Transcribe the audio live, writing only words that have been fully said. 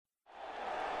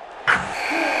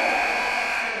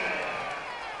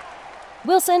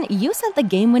Wilson, you sent the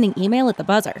game-winning email at the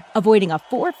buzzer, avoiding a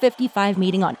 4:55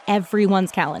 meeting on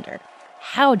everyone's calendar.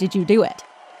 How did you do it?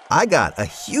 I got a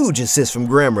huge assist from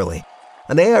Grammarly,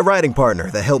 an AI writing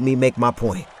partner that helped me make my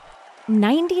point.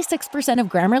 96% of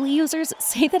Grammarly users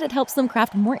say that it helps them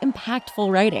craft more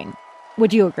impactful writing.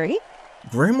 Would you agree?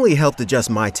 Grammarly helped adjust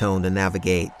my tone to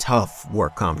navigate tough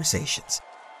work conversations.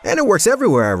 And it works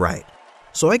everywhere I write,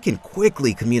 so I can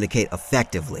quickly communicate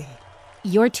effectively.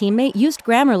 Your teammate used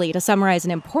Grammarly to summarize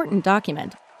an important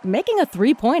document, making a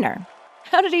 3-pointer.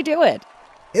 How did he do it?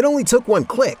 It only took one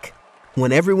click.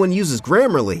 When everyone uses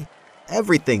Grammarly,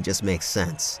 everything just makes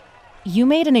sense. You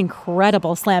made an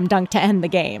incredible slam dunk to end the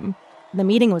game. The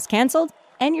meeting was canceled,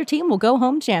 and your team will go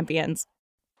home champions.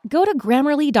 Go to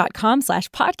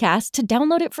Grammarly.com/podcast to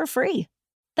download it for free.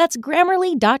 That's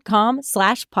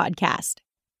Grammarly.com/podcast.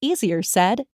 Easier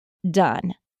said,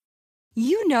 done.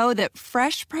 You know that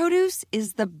fresh produce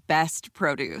is the best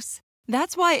produce.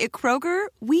 That's why at Kroger,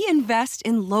 we invest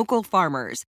in local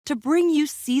farmers to bring you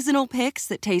seasonal picks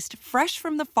that taste fresh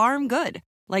from the farm good,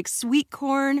 like sweet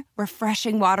corn,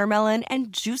 refreshing watermelon,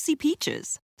 and juicy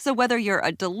peaches. So whether you're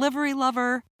a delivery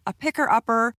lover, a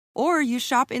picker-upper, or you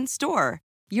shop in-store,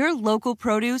 your local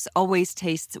produce always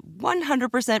tastes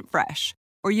 100% fresh,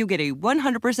 or you get a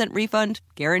 100% refund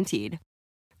guaranteed.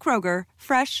 Kroger,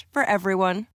 fresh for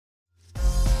everyone.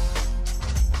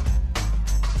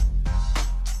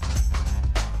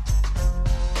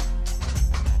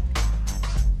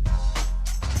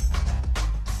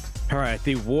 All right,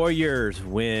 the Warriors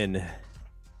win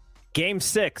Game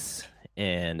 6,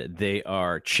 and they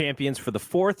are champions for the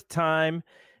 4th time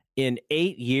in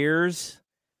 8 years.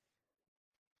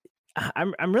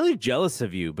 I'm really jealous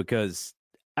of you because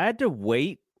I had to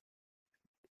wait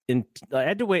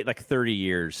like 30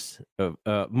 years of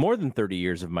more than 30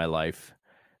 years of my life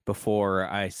before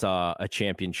I saw a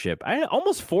championship. I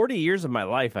almost 40 years of my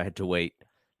life I had to wait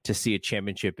to see a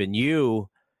championship, and you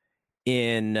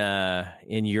in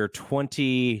your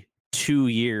 22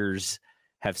 years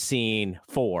have seen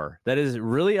 4. That is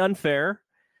really unfair,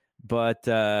 but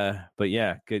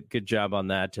yeah, good job on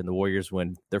that. And the Warriors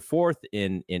win their 4th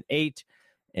in 8.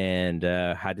 And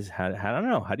I don't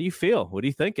know, how do you feel? What are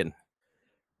you thinking?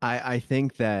 I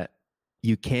think that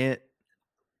you can't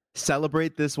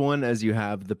celebrate this one as you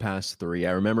have the past 3.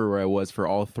 I remember where I was for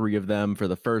all 3 of them. For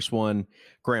the first one,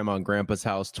 Grandma and Grandpa's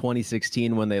house,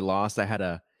 2016, when they lost, I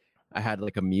had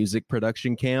like a music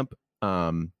production camp.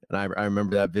 And I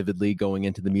remember that vividly, going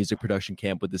into the music production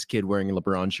camp with this kid wearing a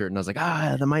LeBron shirt. And I was like,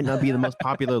 that might not be the most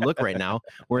popular look right now.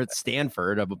 We're at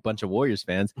Stanford of a bunch of Warriors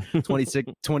fans.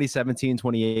 2017,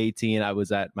 2018, I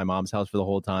was at my mom's house for the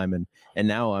whole time. And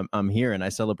now I'm here, and I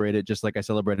celebrate it just like I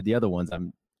celebrated the other ones.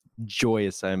 I'm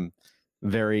joyous. I'm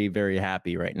very, very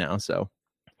happy right now. So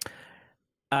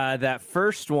that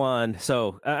first one.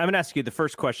 So I'm going to ask you the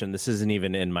first question. This isn't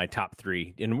even in my top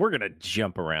 3, and we're going to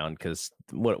jump around because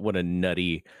what a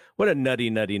nutty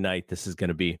night this is going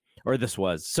to be, or this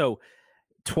was. So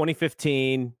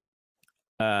 2015,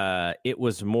 it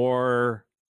was more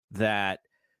that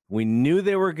we knew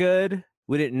they were good.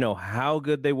 We didn't know how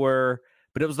good they were,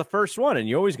 but it was the first one, and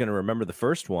you're always going to remember the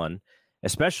first one.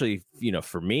 Especially,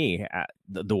 for me,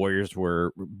 the Warriors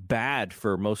were bad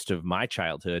for most of my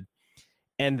childhood.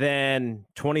 And then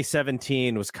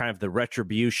 2017 was kind of the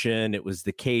retribution. It was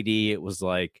the KD. It was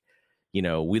like,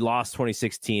 we lost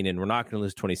 2016 and we're not going to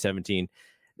lose 2017.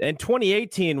 And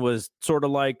 2018 was sort of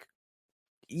like,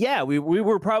 yeah, we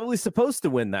were probably supposed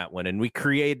to win that one. And we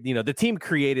created, the team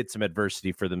created some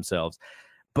adversity for themselves.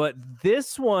 But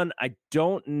this one, I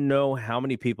don't know how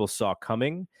many people saw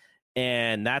coming.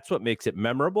 And that's what makes it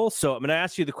memorable. So I'm going to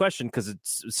ask you the question because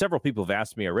several people have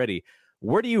asked me already.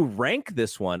 Where do you rank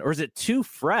this one? Or is it too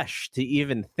fresh to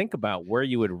even think about where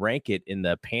you would rank it in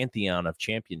the pantheon of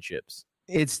championships?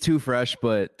 It's too fresh,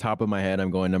 but top of my head,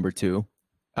 I'm going number 2.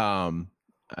 I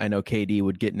know KD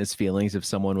would get in his feelings if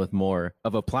someone with more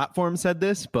of a platform said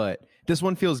this, but this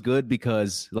one feels good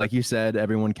because, like you said,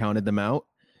 everyone counted them out.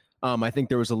 I think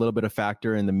there was a little bit of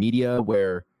factor in the media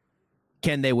where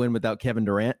can they win without Kevin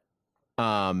Durant?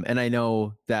 And I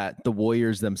know that the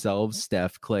Warriors themselves,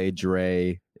 Steph, Clay,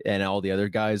 Dre, and all the other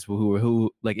guys who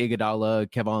like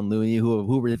Iguodala, Kevon Looney,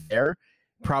 who were there,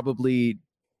 probably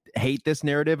hate this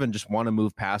narrative and just want to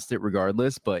move past it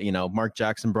regardless. But, Mark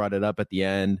Jackson brought it up at the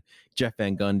end. Jeff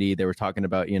Van Gundy, they were talking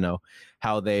about,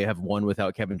 how they have won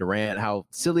without Kevin Durant, how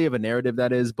silly of a narrative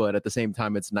that is. But at the same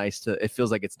time, it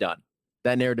feels like it's done.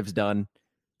 That narrative's done.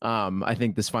 I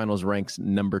think this finals ranks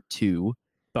number 2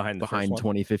 behind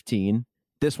 2015.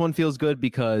 This one feels good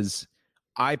because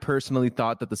I personally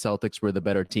thought that the Celtics were the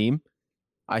better team.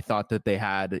 I thought that they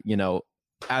had,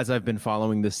 as I've been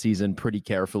following this season pretty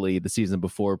carefully, the season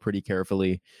before pretty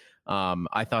carefully,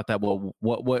 I thought that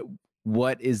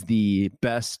what is the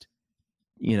best,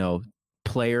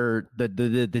 player,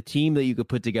 the team that you could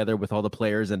put together with all the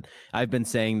players. And I've been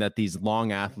saying that these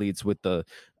long athletes with the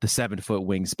 7-foot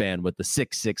wingspan, with the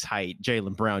 6'6" height,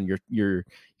 Jaylen Brown, your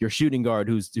shooting guard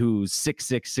who's 6'6",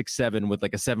 6'7", with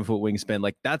like a 7-foot wingspan,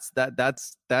 like that's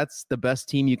the best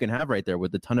team you can have right there,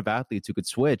 with a ton of athletes who could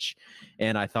switch.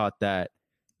 And I thought that,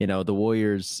 the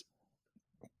Warriors,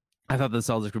 I thought the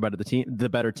Celtics were the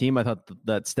better team. I thought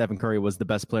that Stephen Curry was the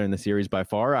best player in the series by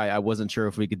far. I wasn't sure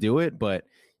if we could do it, but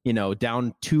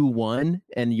down 2-1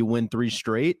 and you win 3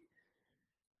 straight,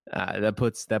 that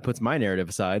puts my narrative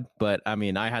aside. But I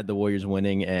mean, I had the Warriors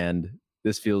winning, and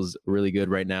this feels really good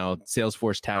right now.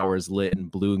 Salesforce Tower is lit in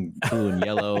blue and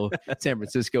yellow. San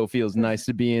Francisco feels nice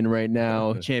to be in right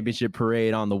now. Championship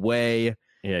parade on the way.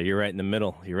 Yeah, you're right in the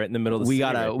middle. You're right in the middle of the we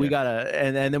gotta,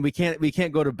 and then we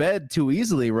can't go to bed too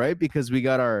easily, right? Because we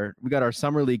got our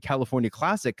Summer League California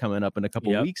Classic coming up in a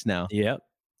couple of weeks now. Yep.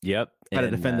 Got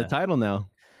to defend the title now.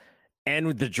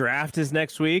 And the draft is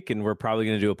next week, and we're probably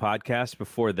going to do a podcast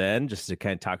before then just to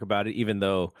kind of talk about it, even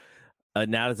though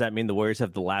now does that mean the Warriors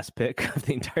have the last pick of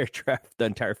the entire draft, the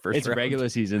entire first It's round? regular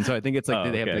season, so I think it's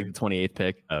like they have like the 28th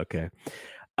pick.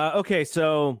 Okay,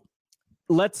 so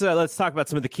let's talk about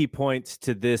some of the key points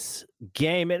to this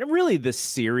game and really this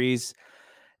series.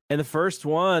 And the first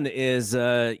one is,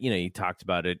 you talked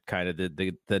about it, kind of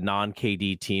the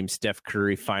non-KD team. Steph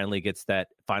Curry finally gets that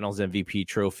Finals MVP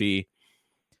trophy.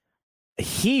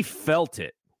 He felt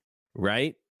it,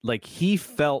 right? Like he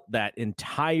felt that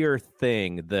entire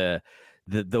thing, the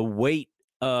weight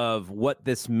of what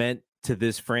this meant to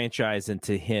this franchise and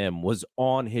to him was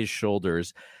on his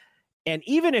shoulders. And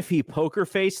even if he poker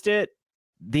faced it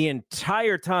the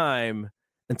entire time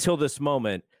until this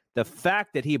moment, the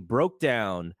fact that he broke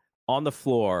down on the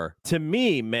floor to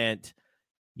me meant,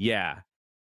 yeah,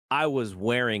 I was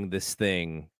wearing this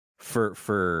thing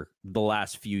for the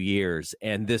last few years,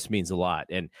 and this means a lot.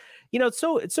 And it's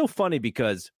so funny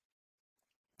because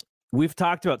we've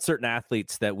talked about certain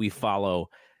athletes that we follow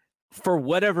for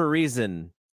whatever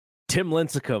reason. Tim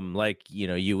Lincecum, like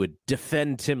you would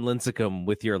defend Tim Lincecum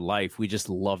with your life. We just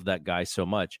love that guy so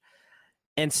much.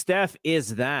 And Steph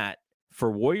is that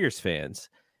for Warriors fans.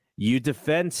 You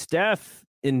defend Steph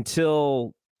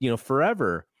until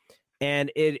forever.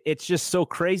 And it's just so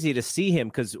crazy to see him,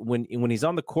 because when he's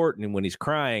on the court and when he's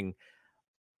crying,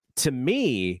 to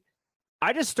me,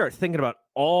 I just start thinking about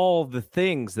all the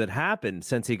things that happened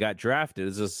since he got drafted.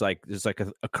 It's just like there's like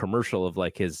a commercial of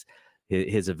like his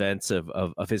events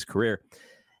of his career.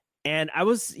 And I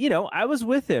was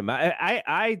with him.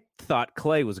 I thought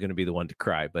Clay was going to be the one to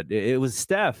cry, but it was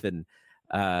Steph. And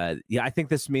I think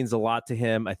this means a lot to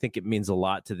him. I think it means a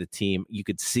lot to the team. You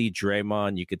could see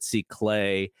Draymond, you could see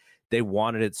Clay. They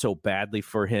wanted it so badly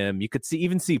for him. You could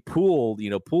even see Poole.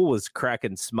 Poole was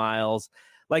cracking smiles.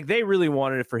 Like they really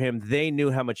wanted it for him. They knew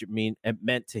how much it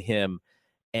meant to him,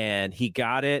 and he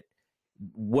got it.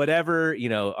 Whatever,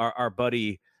 our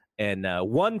buddy and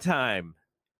one-time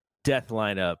Death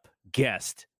Lineup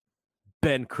guest,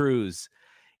 Ben Cruz.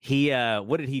 He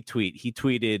what did he tweet? He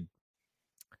tweeted,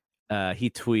 oh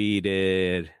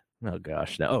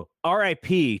gosh, no. Oh,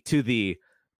 R.I.P. to the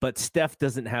but Steph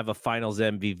doesn't have a Finals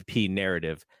MVP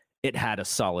narrative. It had a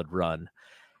solid run.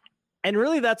 And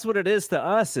really, that's what it is to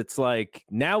us. It's like,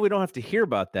 now we don't have to hear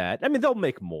about that. I mean, they'll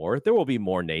make more. There will be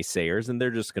more naysayers, and they're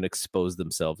just going to expose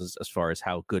themselves as far as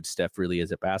how good Steph really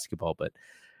is at basketball. But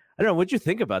I don't know. What'd you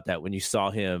think about that when you saw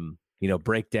him,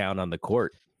 break down on the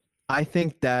court? I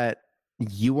think that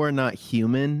you are not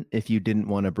human if you didn't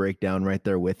want to break down right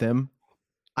there with him.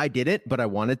 I didn't, but I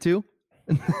wanted to.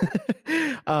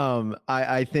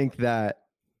 I think that,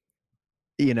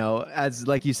 as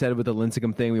like you said with the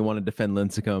Lincecum thing, we want to defend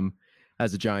Lincecum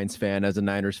as a Giants fan, as a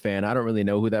Niners fan. I don't really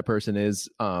know who that person is.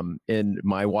 In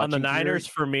my watching on the Niners,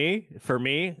 career. for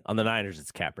me, on the Niners,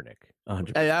 it's Kaepernick.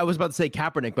 100%. I was about to say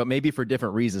Kaepernick, but maybe for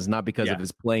different reasons, not because of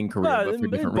his playing career, but for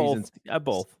different reasons.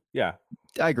 Both. Yeah,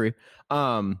 I agree.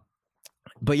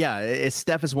 But yeah,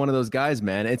 Steph is one of those guys,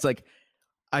 man. It's like,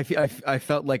 I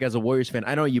felt like as a Warriors fan,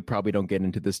 I know you probably don't get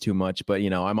into this too much, but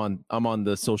I'm on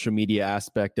the social media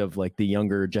aspect of like the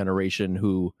younger generation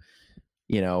who,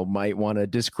 might want to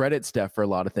discredit Steph for a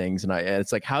lot of things. And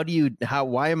it's like,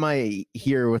 why am I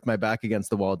here with my back against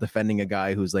the wall defending a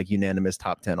guy who's like unanimous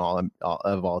top 10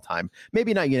 of all time?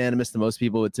 Maybe not unanimous to most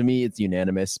people, but to me it's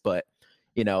unanimous. But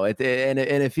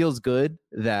it feels good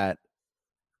that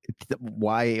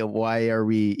why are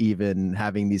we even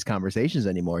having these conversations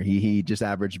anymore? He just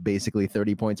averaged basically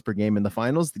 30 points per game in the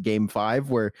finals. The game 5,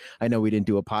 where I know we didn't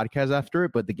do a podcast after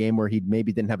it, but the game where he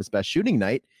maybe didn't have his best shooting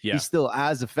night, he's still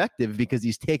as effective because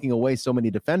he's taking away so many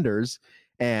defenders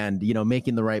and, you know,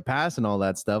 making the right pass and all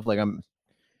that stuff. Like,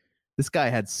 this guy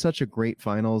had such a great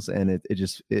finals, and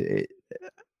it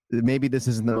maybe this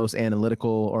isn't the most analytical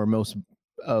or most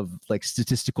of like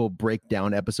statistical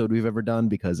breakdown episode we've ever done,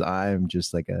 because I'm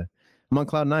just like I'm on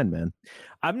cloud 9, man.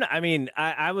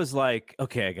 I was like,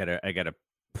 okay, I gotta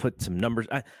put some numbers.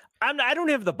 I don't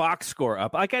have the box score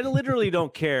up. Like, I literally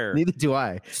don't care. Neither do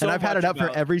I. So and I've had it up for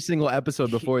every single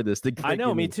episode before this. I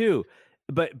know, me too.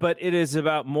 But it is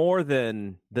about more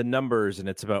than the numbers, and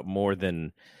it's about more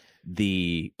than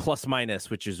the plus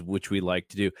minus, which we like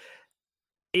to do.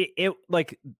 It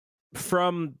like,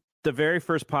 from the very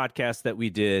first podcast that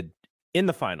we did in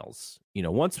the finals, you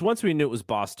know, once we knew it was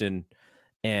Boston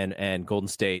and Golden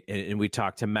State, and we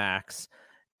talked to Max,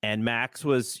 and Max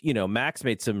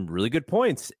made some really good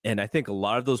points, and I think a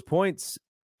lot of those points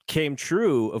came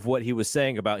true of what he was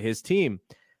saying about his team.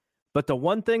 But the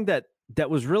one thing that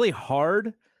was really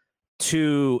hard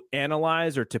to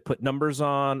analyze or to put numbers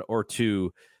on, or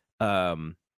to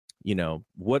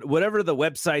whatever the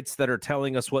websites that are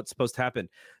telling us what's supposed to happen,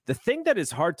 the thing that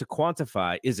is hard to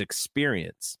quantify is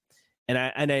experience. And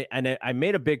I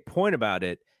made a big point about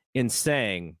it in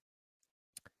saying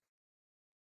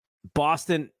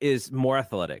Boston is more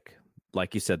athletic.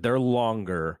 Like you said, they're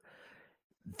longer.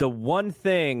 The one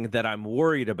thing that I'm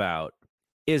worried about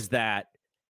is that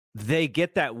they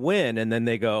get that win and then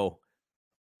they go,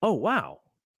 oh, wow,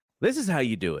 this is how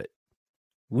you do it.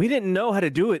 We didn't know how to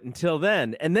do it until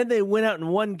then. And then they went out and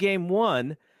won game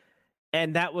 1.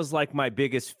 And that was like my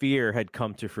biggest fear had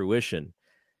come to fruition.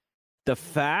 The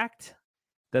fact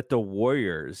that the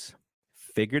Warriors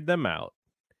figured them out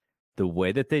the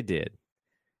way that they did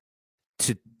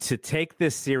to take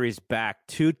this series back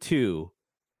 2-2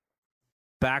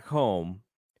 back home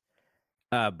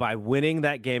by winning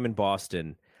that game in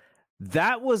Boston,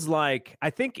 that was like, I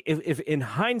think if in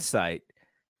hindsight,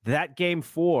 that game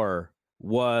 4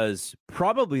 was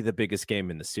probably the biggest game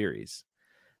in the series,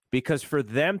 because for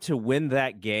them to win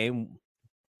that game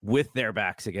with their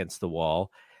backs against the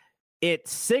wall, it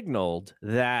signaled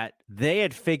that they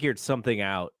had figured something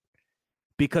out,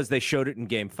 because they showed it in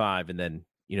game 5, and then,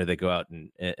 you know, they go out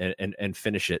and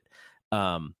finish it.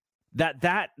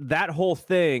 That whole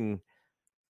thing,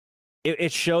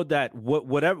 it showed that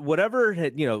whatever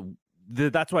had, you know,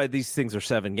 that's why these things are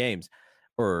 7 games,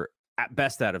 or at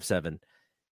best out of 7.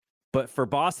 But for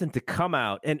Boston to come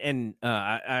out, and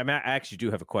I actually do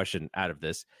have a question out of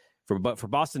this, for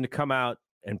Boston to come out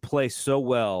and play so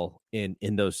well in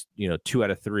those, you know, 2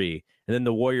 out of 3, and then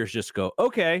the Warriors just go,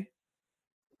 okay,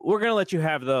 we're gonna let you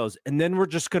have those, and then we're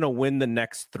just gonna win the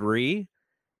next 3,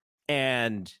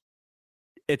 and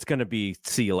it's gonna be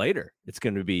see you later. It's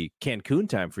gonna be Cancun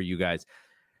time for you guys.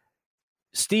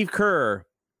 Steve Kerr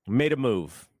made a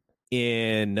move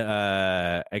in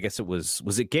I guess it was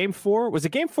it game 4? Was it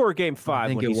game 4 or game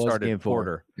 5 when he started game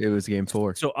Porter? It was game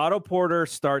 4. So Otto Porter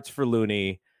starts for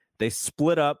Looney. They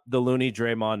split up the Looney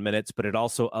Draymond minutes, but it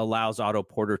also allows Otto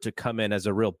Porter to come in as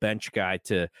a real bench guy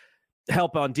to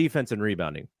help on defense and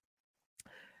rebounding.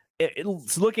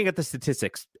 It's looking at the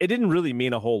statistics, it didn't really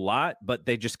mean a whole lot, but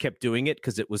they just kept doing it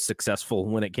because it was successful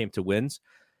when it came to wins.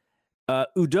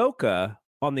 Udoka,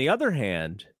 on the other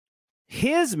hand,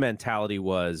 his mentality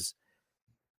was,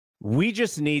 we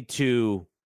just need to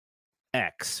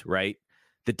X, right?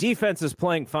 The defense is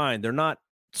playing fine. They're not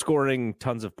scoring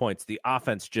tons of points. The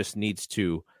offense just needs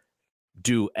to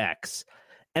do X.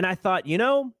 And I thought, you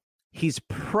know, he's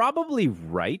probably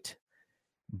right.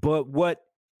 But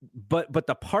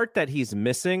the part that he's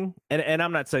missing, and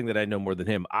I'm not saying that I know more than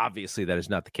him. Obviously, that is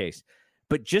not the case.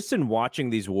 But just in watching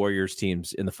these Warriors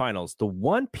teams in the finals, the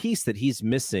one piece that he's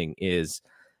missing is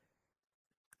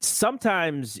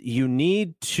sometimes you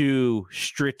need to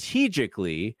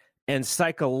strategically and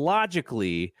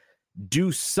psychologically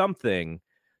do something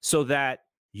so that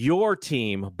your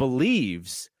team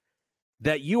believes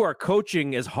that you are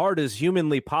coaching as hard as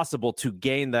humanly possible to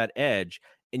gain that edge.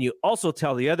 And you also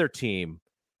tell the other team,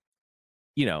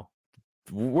 you know,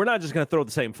 we're not just going to throw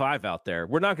the same 5 out there.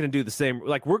 We're not going to do the same.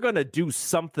 Like, we're going to do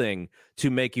something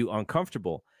to make you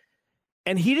uncomfortable.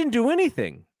 And he didn't do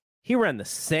anything. He ran the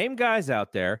same guys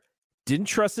out there, didn't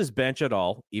trust his bench at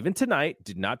all. Even tonight,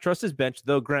 did not trust his bench,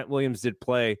 though Grant Williams did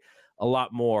play a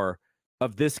lot more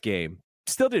of this game.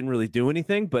 Still didn't really do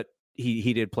anything, but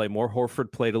he did play more.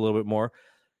 Horford played a little bit more.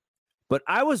 But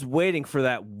I was waiting for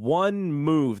that one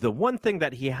move, the one thing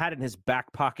that he had in his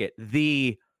back pocket,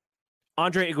 the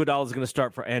Andre Iguodala is going to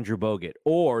start for Andrew Bogut,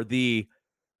 or the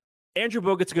Andrew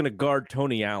Bogut's going to guard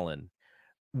Tony Allen.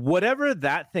 Whatever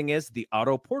that thing is, the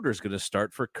Otto Porter is going to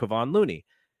start for Kevon Looney.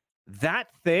 That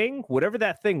thing, whatever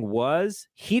that thing was,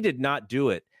 he did not do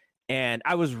it. And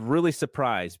I was really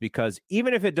surprised because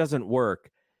even if it doesn't work,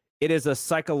 it is a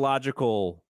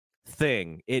psychological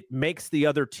thing. It makes the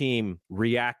other team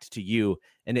react to you,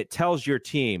 and it tells your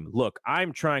team, look,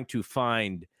 I'm trying to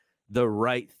find the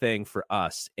right thing for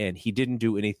us, and he didn't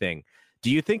do anything.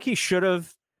 Do you think he should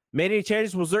have made any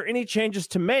changes? Was there any changes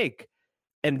to make?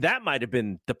 And that might have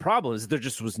been the problem, is there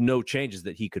just was no changes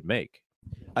that he could make.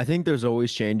 I think there's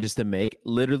always changes to make.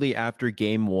 Literally after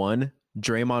game one,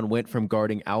 Draymond went from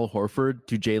guarding Al Horford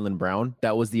to Jaylen Brown.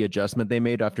 That was the adjustment they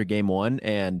made after game one,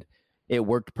 and it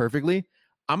worked perfectly.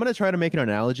 I'm going to try to make an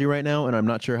analogy right now, and I'm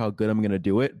not sure how good I'm going to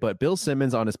do it, but Bill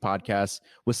Simmons on his podcast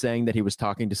was saying that he was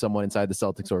talking to someone inside the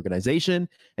Celtics organization,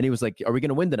 and he was like, are we going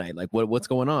to win tonight? Like, what's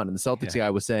going on? And the Celtics guy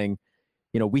was saying,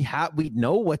 you know, we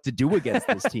know what to do against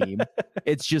this team.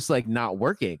 It's just like not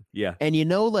working. Yeah. And you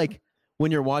know, like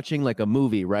when you're watching like a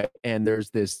movie, right? And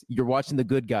you're watching The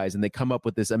Good Guys and they come up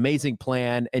with this amazing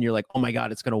plan and you're like, oh my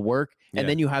God, it's going to work. And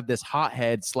then you have this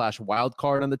hothead / wild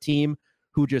card on the team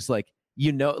who just like,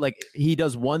 you know, like he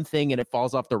does one thing and it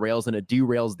falls off the rails and it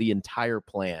derails the entire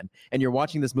plan. And you're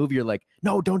watching this movie, you're like,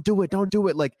 no, don't do it. Don't do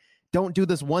it. Like, don't do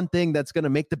this one thing that's going to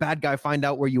make the bad guy find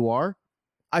out where you are.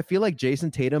 I feel like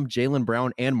Jason Tatum, Jaylen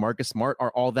Brown, and Marcus Smart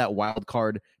are all that wild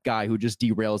card guy who just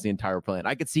derails the entire plan.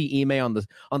 I could see Ime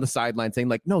on the sideline saying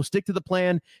like, no, stick to the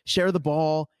plan, share the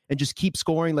ball, and just keep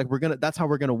scoring. Like that's how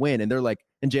we're gonna win. And they're like,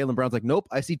 and Jaylen Brown's like, nope,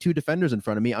 I see two defenders in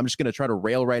front of me. I'm just gonna try to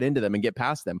rail right into them and get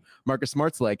past them. Marcus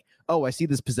Smart's like, oh, I see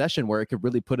this possession where it could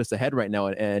really put us ahead right now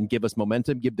and give us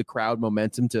momentum, give the crowd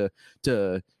momentum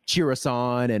to cheer us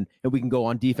on, and we can go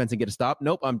on defense and get a stop.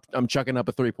 Nope, I'm chucking up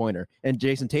a 3-pointer. And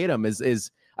Jason Tatum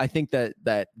is I think that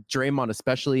Draymond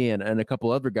especially and a couple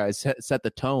other guys set the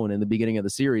tone in the beginning of the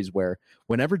series where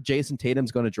whenever Jason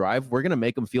Tatum's going to drive, we're going to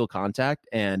make him feel contact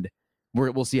and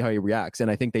we'll see how he reacts.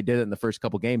 And I think they did it in the first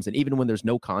couple games. And even when there's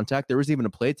no contact, there was even a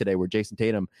play today where Jason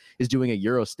Tatum is doing a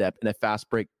Euro step in a fast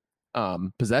break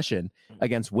possession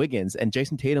against Wiggins. And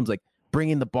Jason Tatum's like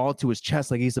bringing the ball to his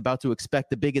chest like he's about to expect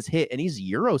the biggest hit, and he's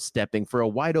Euro stepping for a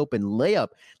wide open layup.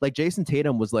 Like Jason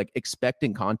Tatum was like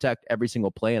expecting contact every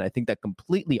single play, and I think that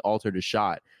completely altered his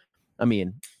shot. I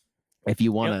mean, if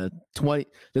you want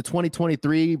the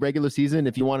 2023 regular season,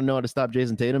 if you want to know how to stop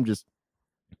Jason Tatum, just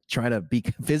try to be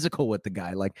physical with the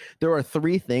guy. Like there are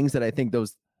three things that I think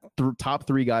those top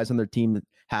three guys on their team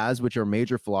has, which are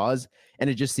major flaws, and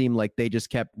it just seemed like they just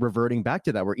kept reverting back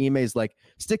to that. Where Ime's like,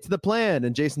 stick to the plan,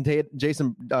 and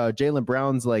Jaylen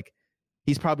Brown's like,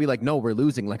 he's probably like, no, we're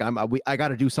losing. Like I got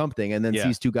to do something, and then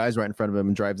sees two guys right in front of him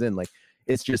and drives in. Like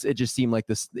it just seemed like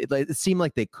this. It seemed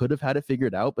like they could have had it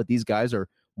figured out, but these guys are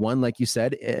one, like you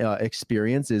said,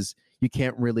 experience is you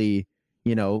can't really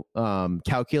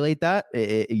calculate that.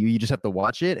 You just have to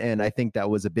watch it, and I think that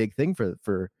was a big thing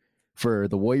for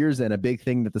the Warriors and a big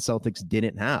thing that the Celtics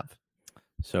didn't have.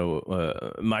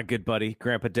 So my good buddy,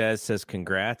 Grandpa Des, says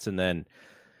congrats. And then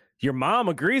your mom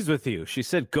agrees with you. She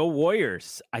said, go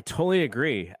Warriors. I totally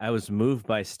agree. I was moved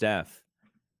by Steph.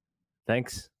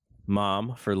 Thanks,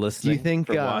 Mom, for listening. Do you think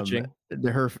for watching?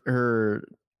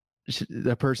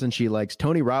 The person she likes,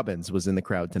 Tony Robbins, was in the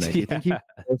crowd tonight. Do you think he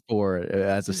was for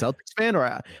as a Celtics fan?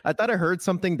 Or I thought I heard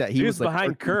something that he was like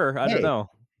behind Kerr. I don't know.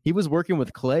 He was working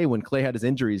with Clay when Clay had his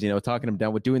injuries, talking him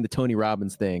down with doing the Tony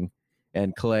Robbins thing.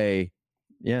 And Clay,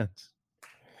 who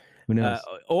knows?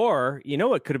 Or,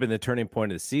 what could have been the turning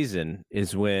point of the season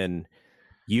is when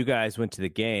you guys went to the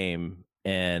game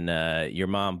and your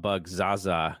mom bugged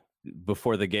Zaza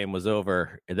before the game was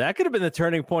over. That could have been the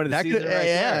turning point of the season.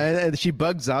 And she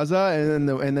bugged Zaza,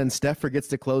 and then Steph forgets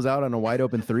to close out on a wide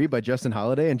open 3 by Justin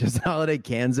Holiday, and Justin Holiday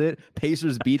cans it.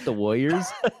 Pacers beat the Warriors.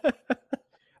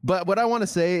 But what I want to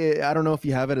say, I don't know if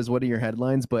you have it as one of your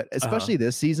headlines, but especially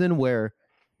this season where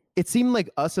it seemed like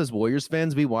us as Warriors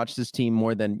fans, we watched this team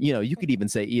more than, you could even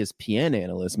say ESPN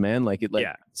analysts, man.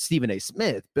 Stephen A.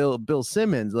 Smith, Bill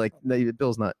Simmons,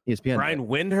 Bill's not ESPN. Brian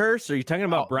Windhorst? Are you talking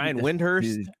about Brian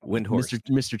Windhorst?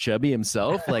 Mr. Chubby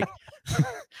himself.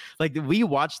 We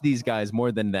watch these guys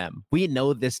more than them. We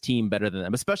know this team better than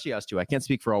them, especially us two. I can't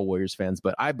speak for all Warriors fans,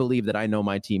 but I believe that I know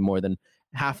my team more than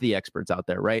half the experts out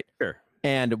there, right? Sure.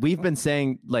 And we've been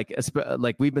saying,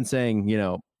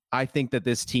 I think that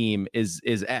this team is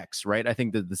X, right? I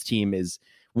think that this team is,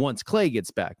 once Clay gets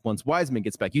back, once Wiseman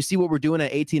gets back. You see what we're doing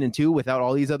at 18-2 without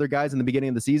all these other guys in the beginning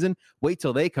of the season? Wait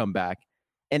till they come back.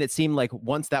 And it seemed like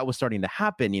once that was starting to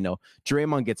happen,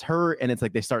 Draymond gets hurt and it's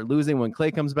like they start losing when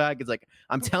Klay comes back. It's like,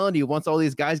 I'm telling you, once all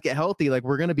these guys get healthy, like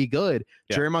we're going to be good.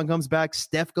 Yeah. Draymond comes back,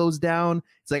 Steph goes down.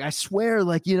 It's like, I swear,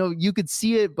 like, you could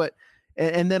see it, but,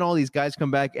 and then all these guys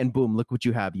come back and boom, look what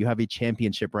you have. You have a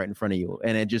championship right in front of you.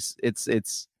 And it just,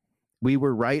 we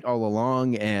were right all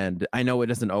along. And I know it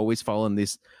doesn't always fall in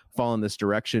this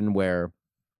direction where,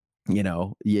 I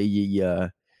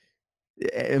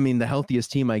mean, the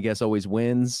healthiest team, I guess, always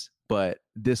wins. But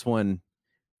this one,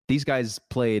 these guys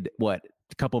played, a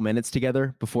couple minutes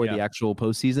together before the actual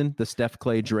postseason. The Steph,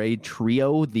 Klay, Dre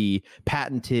trio, the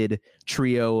patented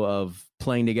trio of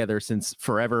playing together since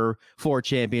forever, 4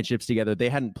 championships together. They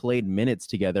hadn't played minutes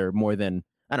together more than,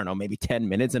 I don't know, maybe 10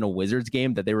 minutes in a Wizards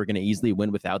game that they were going to easily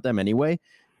win without them anyway.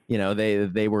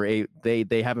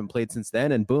 They haven't played since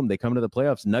then, and boom, they come to the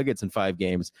playoffs. Nuggets in 5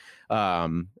 games,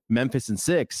 Memphis in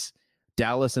 6.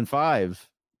 Dallas in 5,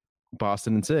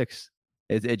 Boston in 6.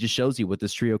 It just shows you what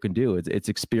this trio can do. It's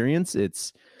experience.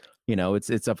 It's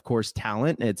of course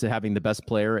talent. It's having the best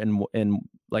player and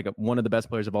like one of the best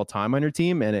players of all time on your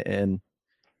team, and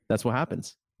that's what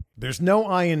happens. There's no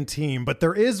I in team, but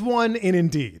there is one in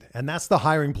Indeed, and that's the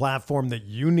hiring platform that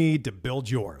you need to build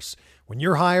yours. When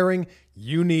you're hiring,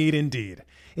 you need Indeed.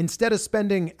 Instead of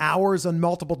spending hours on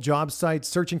multiple job sites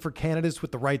searching for candidates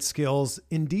with the right skills,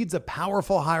 Indeed's a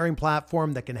powerful hiring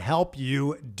platform that can help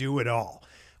you do it all.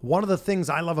 One of the things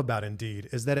I love about Indeed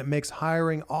is that it makes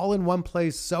hiring all in one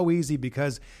place so easy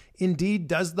because Indeed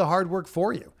does the hard work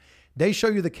for you. They show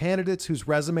you the candidates whose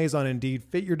resumes on Indeed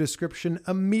fit your description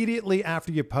immediately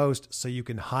after you post so you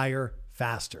can hire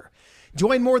faster.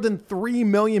 Join more than 3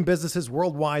 million businesses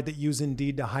worldwide that use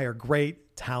Indeed to hire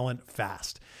great talent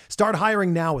fast. Start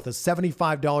hiring now with a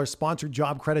 $75 sponsored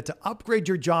job credit to upgrade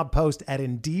your job post at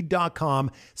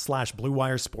Indeed.com/Blue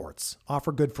Wire Sports.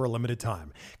 Offer good for a limited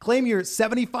time. Claim your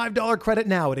 $75 credit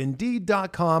now at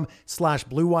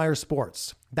Indeed.com/Blue Wire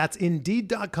Sports. That's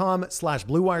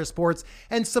Indeed.com/Blue Wire Sports,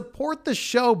 and support the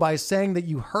show by saying that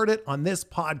you heard it on this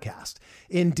podcast.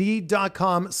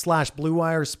 Indeed.com/Blue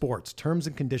Wire Sports. Terms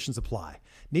and conditions apply.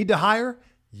 Need to hire?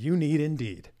 You need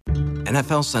Indeed.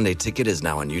 NFL Sunday Ticket is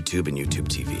now on YouTube and YouTube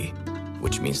TV,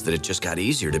 which means that it just got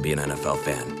easier to be an NFL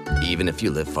fan, even if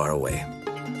you live far away.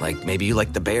 Like maybe you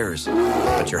like the Bears,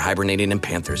 but you're hibernating in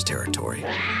Panthers territory.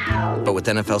 But with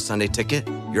NFL Sunday Ticket,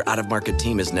 your out-of-market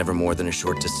team is never more than a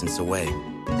short distance away.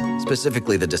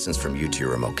 Specifically, the distance from you to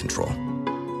your remote control.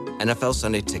 NFL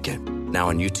Sunday Ticket, now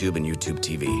on YouTube and YouTube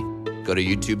TV. Go to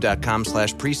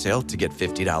youtube.com/presale to get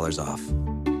 $50 off.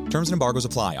 Terms and embargoes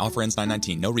apply. Offer ends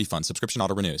 9/19. No refund. Subscription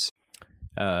auto renews.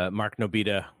 Mark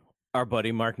Nobita, our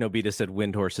buddy Mark Nobita said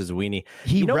Windhorse is a weenie.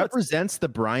 He represents the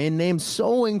Brian name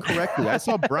so incorrectly. I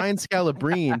saw Brian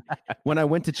Scalabrine when I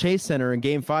went to Chase Center in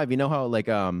Game 5. You know how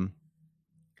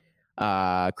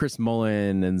Chris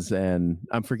Mullins and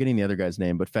I'm forgetting the other guy's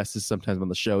name, but Festus sometimes on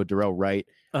the show. Darrell Wright.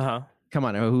 Come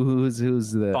on, who's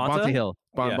the Bonta Hill?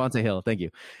 Bonta Hill. Thank you.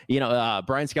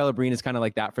 Brian Scalabrine is kind of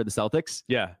like that for the Celtics.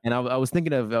 Yeah, and I was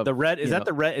thinking of the red. Is that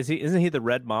the red? Isn't he the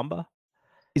red Mamba?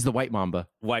 He's the white Mamba.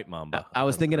 White Mamba. I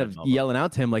was thinking of yelling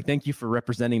out to him like, "Thank you for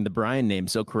representing the Brian name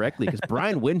so correctly," because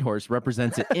Brian Windhorse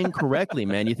represents it incorrectly.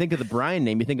 Man, you think of the Brian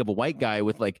name, you think of a white guy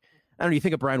with like, I don't know, you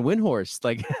think of Brian Windhorse.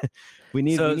 Like, we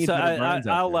need. I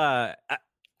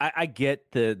get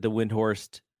the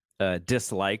Windhorse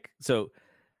dislike. So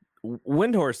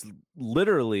Windhorse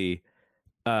literally,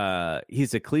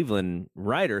 he's a Cleveland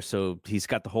writer, so he's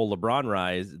got the whole LeBron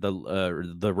rise,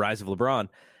 the rise of LeBron.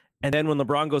 And then when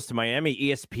LeBron goes to Miami,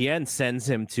 ESPN sends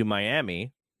him to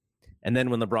Miami. And then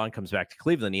when LeBron comes back to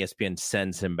Cleveland, ESPN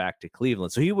sends him back to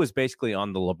Cleveland. So he was basically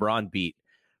on the LeBron beat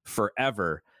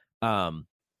forever. I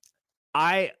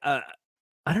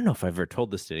don't know if I've ever told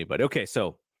this to anybody. Okay,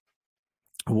 so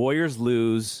Warriors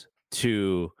lose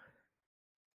to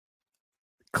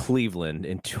Cleveland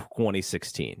in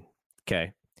 2016.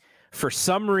 Okay. For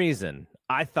some reason,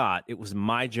 I thought it was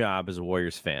my job as a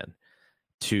Warriors fan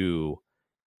to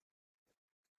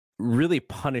really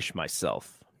punish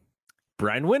myself.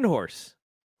 Brian Windhorse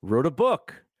wrote a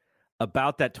book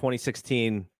about that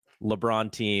 2016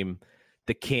 LeBron team.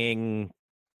 The King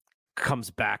comes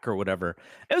back or whatever.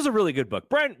 It was a really good book.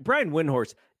 Brian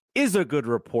Windhorse is a good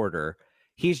reporter.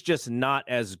 He's just not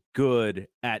as good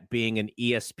at being an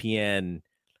ESPN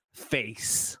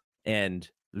face and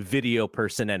video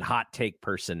person and hot take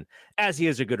person as he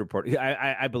is a good reporter.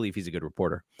 I believe he's a good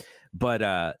reporter.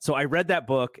 But so I read that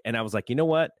book and I was like, you know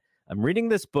what? I'm reading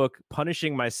this book,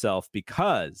 punishing myself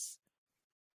because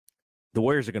the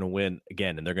Warriors are going to win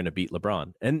again and they're going to beat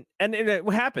LeBron. And it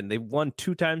happened. They won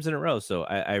 2 times in a row. So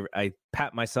I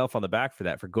pat myself on the back for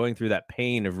that, for going through that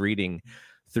pain of reading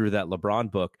through that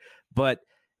LeBron book. But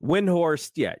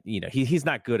Windhorst, yeah, he's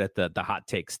not good at the hot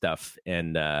take stuff,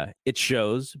 and it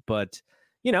shows. But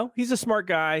he's a smart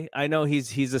guy. I know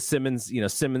he's a Simmons.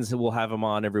 Simmons will have him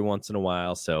on every once in a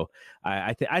while. So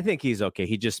I think he's okay.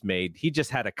 He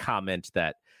just had a comment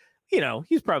that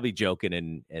he's probably joking,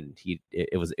 and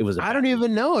it was. I don't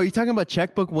even know. Are you talking about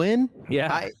Checkbook Win?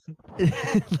 Yeah.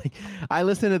 I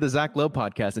listened to the Zach Lowe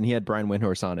podcast, and he had Brian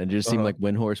Windhorst on, and it just seemed like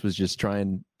Windhorst was just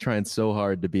trying so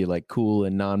hard to be like cool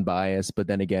and non-biased, but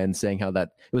then again saying how that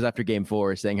it was after Game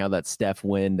 4, saying how that Steph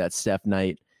win, that Steph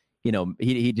night,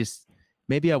 he just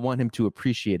maybe I want him to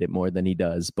appreciate it more than he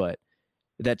does, but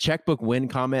that Checkbook Win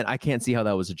comment, I can't see how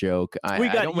that was a joke. I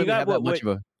don't really have that much of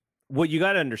a. What you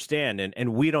got to understand,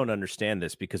 and we don't understand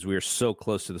this because we are so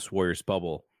close to this Warriors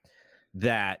bubble,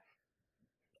 that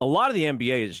a lot of the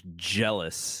NBA is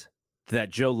jealous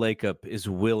that Joe Lacob is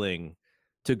willing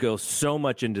to go so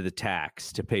much into the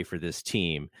tax to pay for this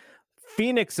team.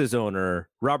 Phoenix's owner,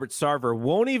 Robert Sarver,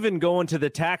 won't even go into the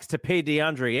tax to pay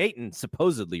DeAndre Ayton,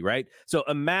 supposedly, right? So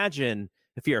imagine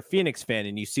if you're a Phoenix fan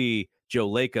and you see Joe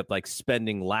Lacob like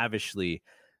spending lavishly.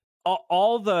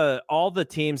 All the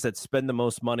teams that spend the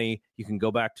most money, you can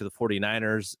go back to the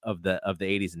 49ers of the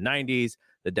 80s and 90s,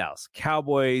 the Dallas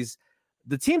Cowboys.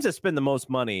 The teams that spend the most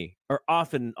money are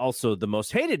often also the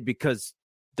most hated because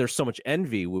there's so much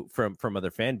envy from other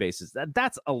fan bases.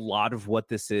 That's a lot of what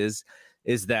this is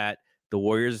that the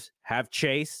Warriors have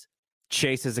Chase.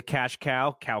 Chase is a cash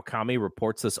cow. Kawakami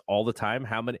reports this all the time.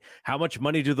 How much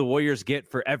money do the Warriors get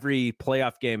for every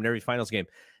playoff game and every finals game?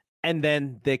 And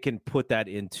then they can put that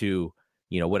into,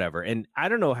 whatever. And I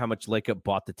don't know how much Lacob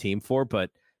bought the team for,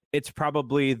 but it's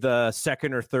probably the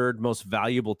second or third most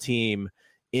valuable team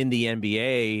in the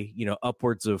NBA,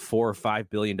 upwards of $4 or $5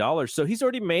 billion. So he's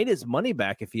already made his money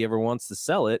back if he ever wants to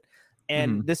sell it.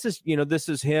 And this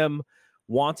is him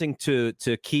wanting to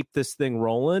keep this thing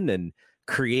rolling and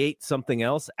create something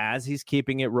else as he's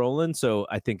keeping it rolling. So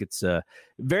I think it's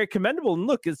very commendable. And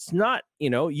look, it's not,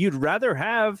 you'd rather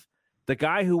have the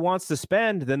guy who wants to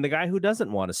spend than the guy who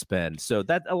doesn't want to spend. So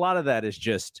that a lot of that is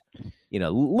just, a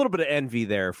little bit of envy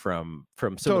there from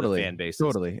some of the fan bases.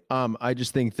 Totally. I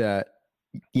just think that,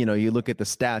 you look at the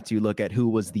stats, you look at who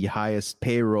was the highest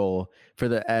payroll for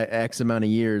the X amount of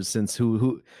years since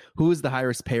who is the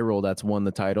highest payroll that's won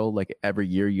the title. Like every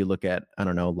year you look at, I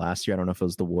don't know, last year, I don't know if it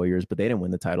was the Warriors, but they didn't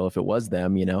win the title. If it was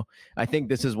them, I think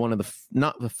this is one of the,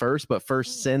 not the first, but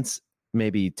first since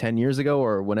maybe 10 years ago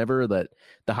or whenever that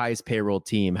the highest payroll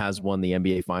team has won the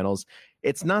NBA finals.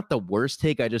 It's not the worst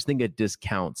take. I just think it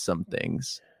discounts some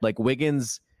things. Like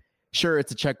Wiggins, sure,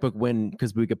 it's a checkbook win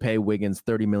because we could pay Wiggins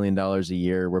 $30 million a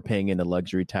year. We're paying into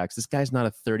luxury tax. This guy's not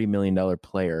a $30 million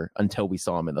player until we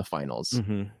saw him in the finals.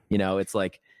 It's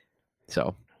like,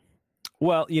 so.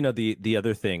 Well, the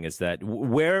other thing is that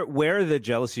where the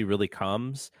jealousy really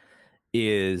comes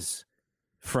is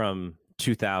from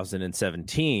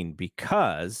 2017,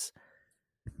 because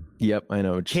I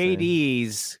know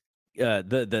KD's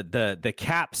the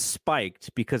cap spiked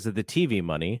because of the TV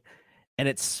money, and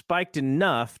it spiked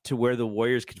enough to where the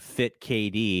Warriors could fit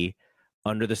KD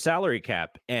under the salary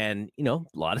cap, and a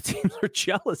lot of teams are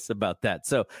jealous about that.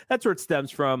 So that's where it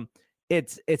stems from.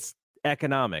 It's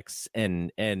economics,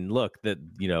 and look, that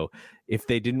if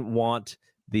they didn't want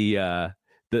the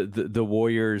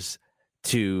Warriors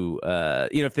to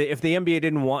if the NBA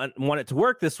didn't want it to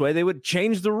work this way, they would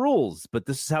change the rules, but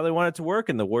this is how they want it to work,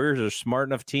 and the Warriors are a smart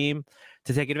enough team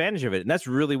to take advantage of it. And that's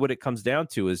really what it comes down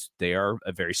to, is they are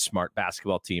a very smart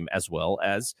basketball team, as well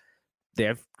as they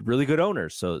have really good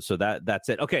owners. So that's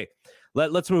it. Okay,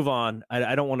 let's move on.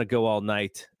 I don't want to go all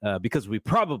night because we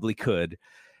probably could,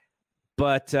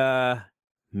 but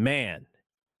man,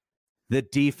 the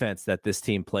defense that this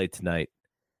team played tonight.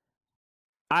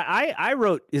 I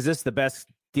wrote, is this the best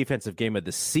defensive game of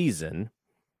the season?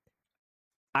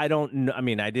 I don't know. I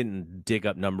mean, I didn't dig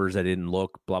up numbers. I didn't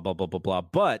look, blah, blah, blah, blah, blah.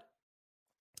 But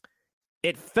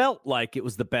it felt like it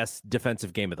was the best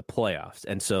defensive game of the playoffs.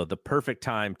 And so the perfect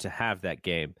time to have that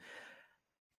game.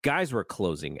 Guys were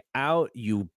closing out.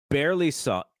 You barely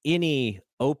saw any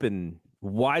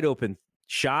wide open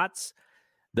shots.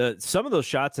 Some of those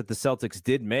shots that the Celtics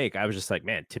did make, I was just like,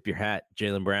 man, tip your hat,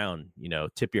 Jaylen Brown,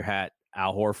 tip your hat,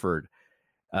 Al Horford.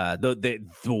 The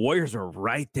Warriors are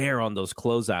right there on those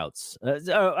closeouts.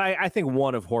 I think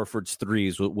one of Horford's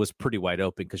threes was pretty wide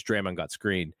open because Draymond got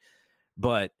screened.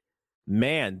 But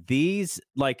man,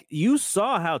 you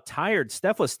saw how tired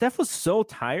Steph was. Steph was so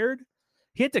tired.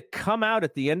 He had to come out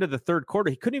at the end of the third quarter.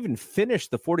 He couldn't even finish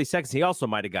the 40 seconds. He also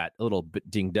might have got a little bit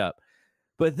dinged up.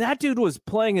 But that dude was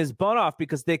playing his butt off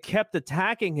because they kept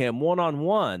attacking him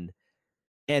one-on-one.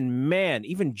 And man,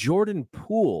 even Jordan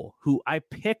Poole, who I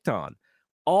picked on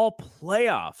all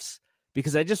playoffs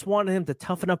because I just wanted him to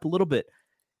toughen up a little bit.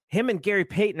 Him and Gary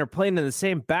Payton are playing in the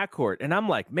same backcourt. And I'm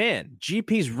like, man,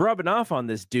 GP's rubbing off on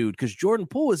this dude because Jordan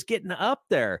Poole was getting up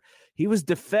there. He was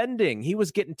defending. He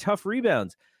was getting tough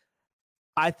rebounds.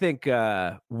 I think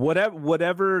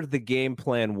whatever the game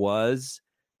plan was,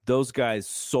 those guys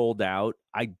sold out.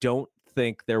 I don't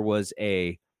think there was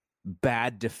a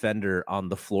bad defender on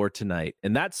the floor tonight.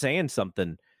 And that's saying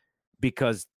something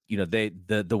because,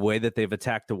 the way that they've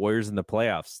attacked the Warriors in the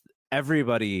playoffs,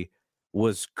 everybody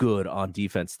was good on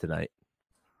defense tonight.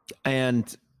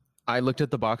 And I looked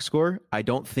at the box score. I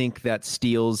don't think that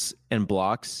steals and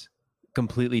blocks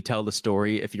completely tell the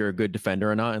story if you're a good defender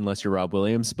or not, unless you're Rob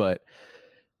Williams. But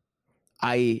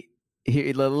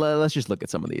let's just look at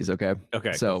some of these, okay?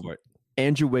 Okay. So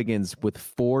Andrew Wiggins with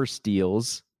 4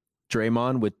 steals,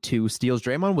 Draymond with 2 steals,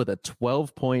 Draymond with a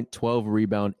 12-point, 12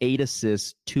 rebound, 8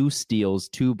 assists, 2 steals,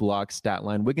 2 blocks stat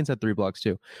line. Wiggins had 3 blocks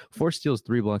too. 4 steals,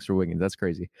 3 blocks for Wiggins. That's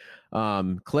crazy.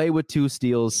 Clay with 2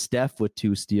 steals, Steph with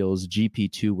 2 steals,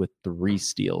 GP2 with 3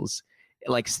 steals.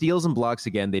 Like steals and blocks,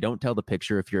 again, they don't tell the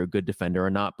picture if you're a good defender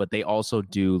or not, but they also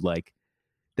do like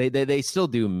they still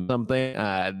do something.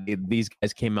 These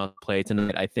guys came out to play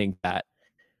tonight. I think that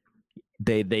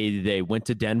they went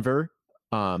to Denver.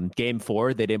 Game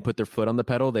 4, they didn't put their foot on the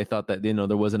pedal. They thought that,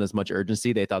 there wasn't as much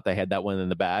urgency. They thought they had that one in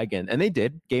the bag, and they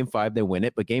did. Game 5, they win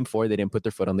it, but Game 4, they didn't put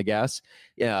their foot on the gas.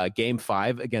 Game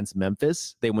 5 against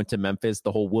Memphis, they went to Memphis.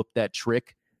 The whole whoop that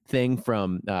trick thing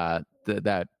from I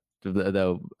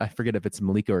forget if it's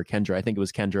Malika or Kendra. I think it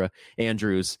was Kendra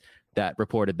Andrews that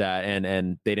reported that,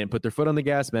 and they didn't put their foot on the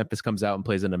gas. Memphis comes out and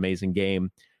plays an amazing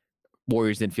game.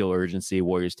 Warriors didn't feel urgency.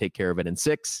 Warriors take care of it in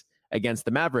 6 against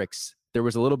the Mavericks. There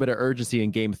was a little bit of urgency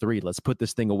in Game 3. Let's put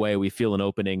this thing away. We feel an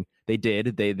opening. They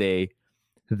did. They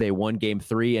won Game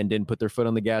 3 and didn't put their foot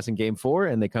on the gas in Game 4,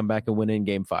 and they come back and win in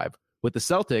Game 5. With the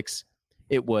Celtics,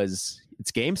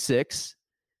 it's Game 6.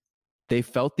 They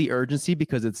felt the urgency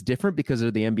because it's different because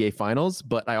of the NBA Finals,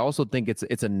 but I also think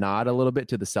it's a nod a little bit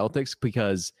to the Celtics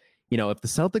because, if the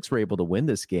Celtics were able to win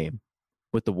this game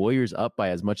with the Warriors up by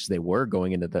as much as they were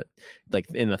going into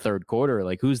in the third quarter,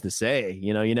 who's to say,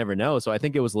 you never know. So I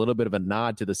think it was a little bit of a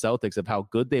nod to the Celtics of how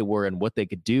good they were and what they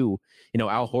could do.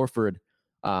 Al Horford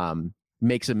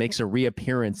makes a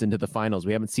reappearance into the finals.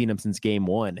 We haven't seen him since Game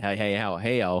 1. Hey, Al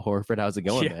Horford, how's it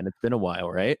going, man? It's been a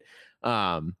while, right?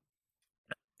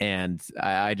 And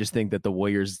I just think that the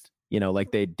Warriors,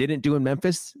 like they didn't do in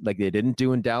Memphis, like they didn't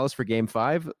do in Dallas for Game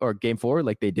 5 or Game 4,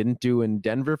 like they didn't do in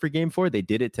Denver for Game 4. They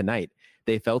did it tonight.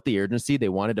 They felt the urgency. They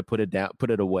wanted to put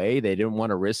it away. They didn't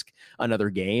want to risk another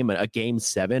game, a Game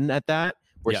 7 at that,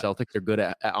 where Celtics are good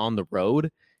at on the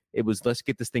road. It was, let's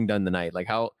get this thing done tonight. Like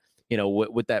how,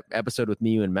 with that episode with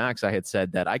me, you and Max, I had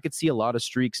said that I could see a lot of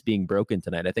streaks being broken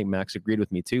tonight. I think Max agreed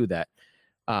with me too, that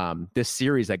this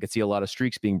series, I could see a lot of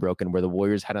streaks being broken where the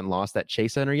Warriors hadn't lost that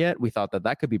Chase Center yet. We thought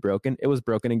that could be broken. It was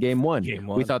broken in Game 1.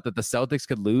 We thought that the Celtics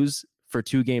could lose for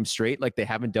 2 games straight like they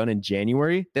haven't done in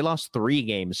January. They lost 3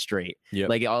 games straight. Yep.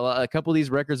 Like a couple of these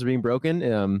records are being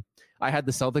broken. I had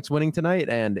the Celtics winning tonight,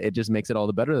 and it just makes it all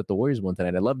the better that the Warriors won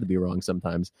tonight. I love to be wrong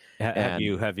sometimes. Have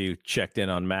you checked in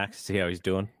on Max to see how he's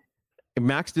doing?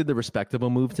 Max did the respectable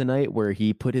move tonight where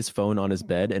he put his phone on his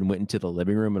bed and went into the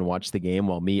living room and watched the game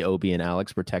while me, Obi, and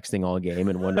Alex were texting all game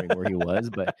and wondering where he was.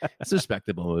 But it's a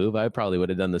respectable move. I probably would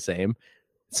have done the same.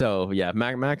 So yeah,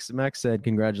 Max said,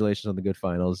 "Congratulations on the good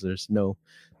finals." There's no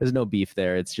beef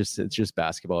there. It's just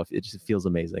basketball. It just feels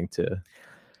amazing to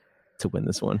win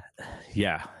this one.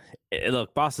 Yeah,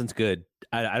 look, Boston's good.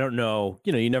 I don't know.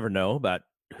 You never know about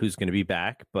who's going to be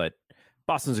back, but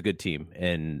Boston's a good team,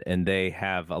 and they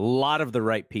have a lot of the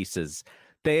right pieces.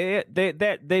 They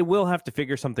will have to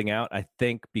figure something out, I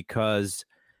think, because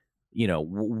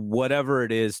whatever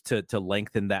it is to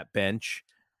lengthen that bench.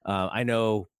 I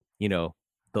know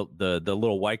the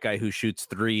little white guy who shoots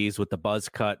threes with the buzz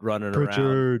cut running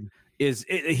around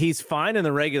he's fine in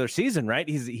the regular season, right?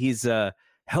 He's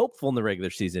helpful in the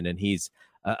regular season, and he's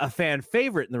a fan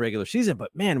favorite in the regular season.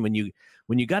 But man, when you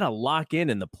got to lock in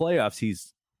the playoffs,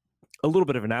 he's a little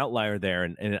bit of an outlier there,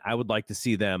 and I would like to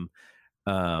see them,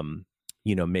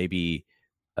 maybe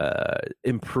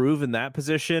improve in that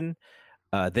position.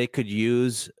 They could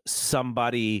use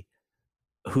somebody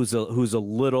who's a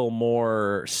little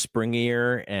more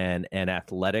springier and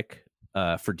athletic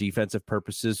for defensive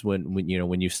purposes when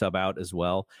you sub out as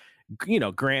well.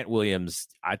 Grant Williams,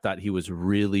 I thought he was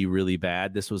really, really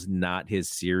bad. This was not his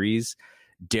series.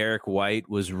 Derek White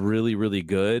was really, really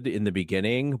good in the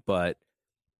beginning, but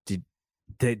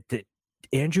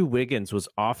Andrew Wiggins was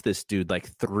off this dude like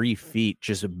 3 feet,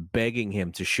 just begging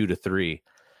him to shoot a three.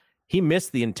 He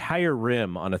missed the entire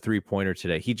rim on a 3-pointer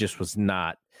today. He just was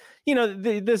not,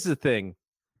 this is the thing.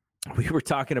 We were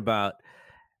talking about,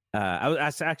 I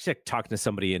was actually talking to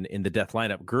somebody in the Death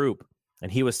Lineup group,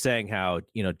 and he was saying how,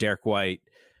 Derek White,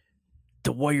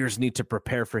 the Warriors need to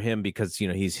prepare for him because,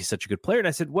 he's such a good player. And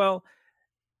I said, well,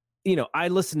 I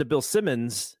listen to Bill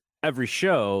Simmons every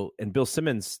show, and Bill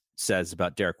Simmons says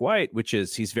about Derek White, which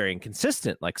is he's very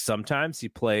inconsistent. Like sometimes he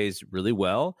plays really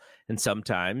well, and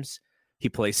sometimes he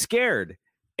plays scared.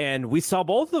 And we saw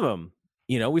both of them.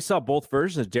 We saw both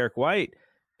versions of Derek White.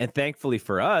 And thankfully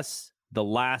for us, the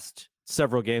last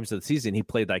several games of the season, he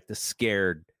played like the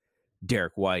scared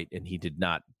Derek White, and he did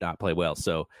not play well.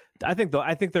 So I think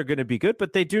they're going to be good,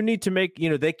 but they do need to make,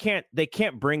 they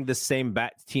can't bring the same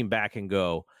team back and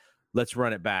go, let's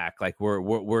run it back. Like we're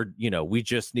we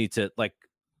just need to, like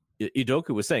Udoka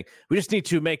was saying, we just need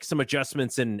to make some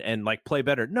adjustments and like play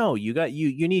better. No, you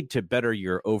need to better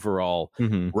your overall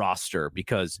roster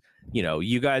because,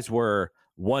 you guys were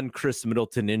one Chris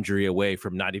Middleton injury away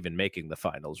from not even making the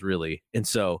finals really. And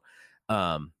so,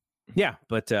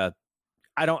 but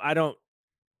I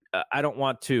don't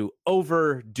want to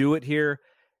overdo it here,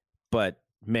 but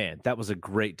man, that was a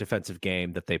great defensive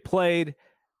game that they played.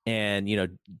 And,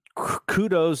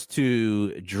 kudos to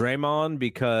Draymond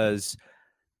because,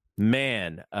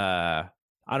 man,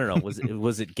 I don't know.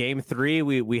 Was it game 3?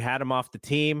 We had him off the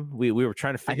team. We were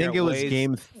trying to figure out I think it was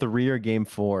game 3 or game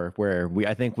 4 where we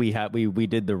did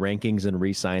the rankings and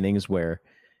re-signings where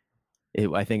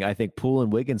I think Poole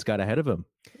and Wiggins got ahead of him.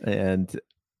 And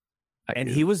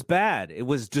he was bad. It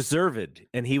was deserved.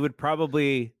 And he would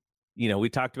probably, we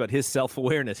talked about his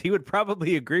self-awareness. He would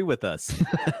probably agree with us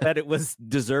that it was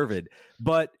deserved.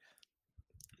 But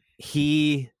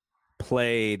he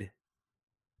played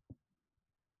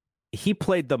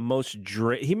the most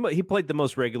he played the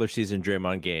most regular season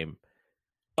Draymond game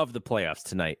of the playoffs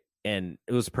tonight, and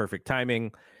it was perfect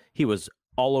timing. He was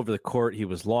all over the court. He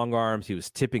was long arms. He was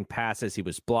tipping passes. He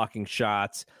was blocking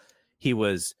shots. He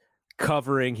was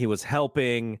covering. He was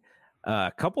helping.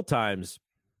 A couple times,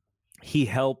 he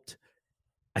helped.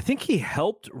 I think he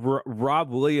helped Rob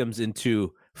Williams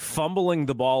into fumbling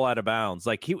the ball out of bounds.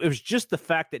 Like it was just the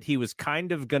fact that he was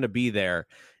kind of going to be there,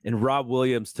 and Rob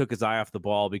Williams took his eye off the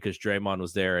ball because Draymond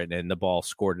was there, and the ball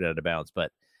scored it out of bounds.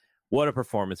 But what a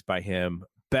performance by him.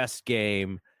 Best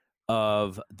game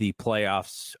of the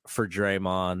playoffs for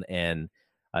Draymond. And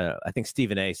I think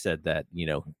Stephen A said that,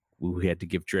 we had to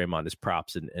give Draymond his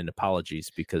props and apologies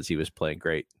because he was playing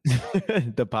great.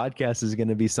 The podcast is going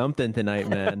to be something tonight,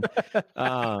 man.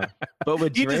 But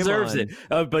with he Draymond, deserves it.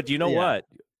 But you know what?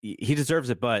 He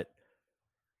deserves it. But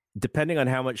depending on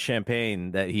how much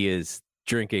champagne that he is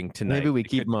drinking tonight, maybe we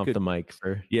keep him off the mic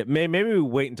for. Yeah, maybe we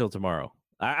wait until tomorrow.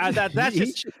 That's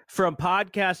just from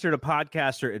podcaster to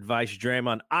podcaster advice.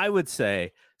 Draymond, I would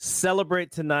say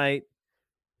celebrate tonight.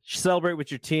 Celebrate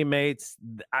with your teammates.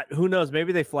 Who knows?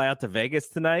 Maybe they fly out to Vegas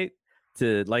tonight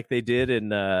to like they did in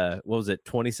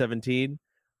 2017,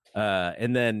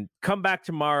 and then come back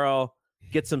tomorrow,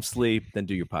 get some sleep, then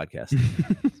do your podcast.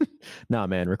 Nah,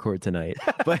 man, record tonight.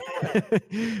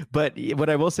 But what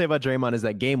I will say about Draymond is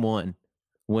that game 1,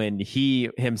 when he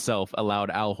himself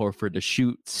allowed Al Horford to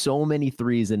shoot so many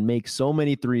threes and make so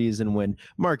many threes, and when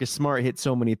Marcus Smart hit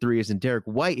so many threes and Derek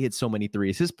White hit so many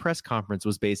threes, his press conference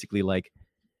was basically like,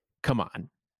 come on.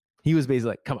 He was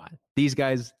basically like, come on, these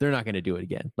guys, they're not going to do it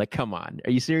again. Like, come on. Are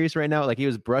you serious right now? Like, he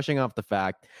was brushing off the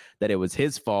fact that it was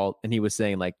his fault. And he was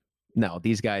saying like, no,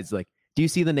 these guys, like, do you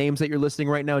see the names that you're listing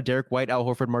right now? Derek White, Al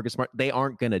Horford, Marcus Smart, they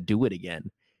aren't going to do it again.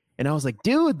 And I was like,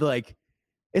 dude, like,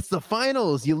 it's the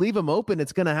finals. You leave them open,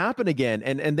 it's going to happen again.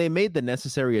 And they made the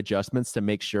necessary adjustments to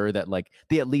make sure that like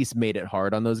they at least made it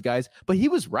hard on those guys. But he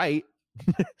was right.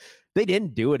 They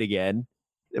didn't do it again.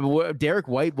 Derek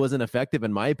White wasn't effective,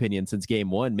 in my opinion, since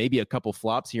game 1. Maybe a couple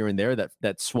flops here and there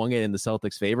that swung it in the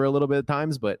Celtics' favor a little bit at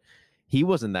times, but he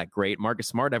wasn't that great. Marcus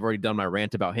Smart, I've already done my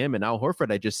rant about him. And Al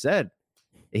Horford, I just said,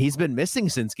 he's been missing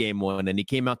since game 1, and he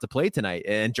came out to play tonight.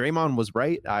 And Draymond was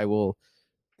right. I will,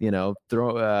 I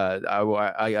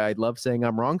love saying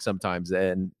I'm wrong sometimes.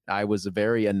 And I was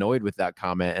very annoyed with that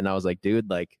comment. And I was like, dude,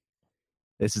 like,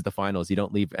 this is the finals. You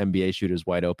don't leave NBA shooters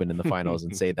wide open in the finals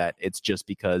and say that it's just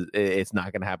because it's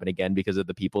not going to happen again because of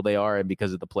the people they are and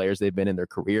because of the players they've been in their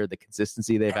career, the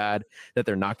consistency they've had, that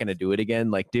they're not going to do it again.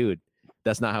 Like, dude,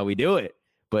 that's not how we do it.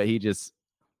 But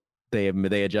they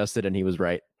adjusted and he was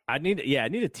right. I need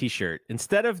a t-shirt.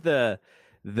 Instead of the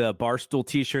Barstool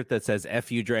t-shirt that says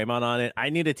F you Draymond on it,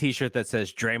 I need a t-shirt that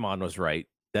says Draymond was right.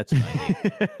 That's what I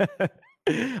need.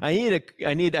 I need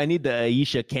the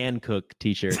Aisha can cook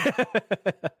t-shirt.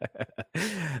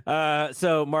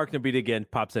 So Mark Nabita again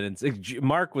pops in.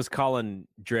 Mark was calling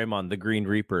Draymond the Green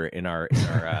Reaper in our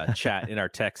chat, in our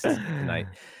text tonight.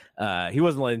 He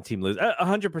wasn't letting the team lose.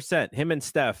 100%. Him and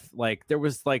Steph,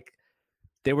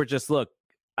 they were just, look,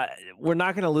 we're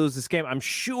not going to lose this game. I'm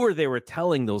sure they were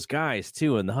telling those guys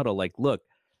too in the huddle, look,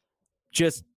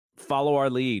 just follow our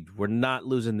lead. We're not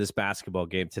losing this basketball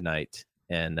game tonight.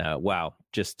 And wow,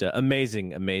 just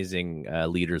amazing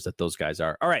leaders that those guys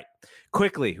are. All right,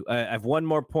 quickly, I have one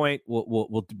more point.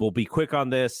 We'll be quick on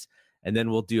this, and then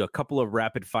we'll do a couple of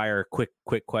rapid fire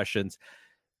quick questions.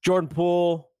 Jordan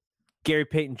Poole, Gary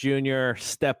Payton Jr.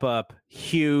 step up,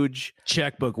 huge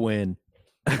checkbook win.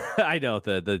 I know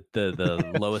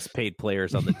the lowest paid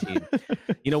players on the team.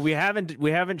 We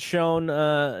haven't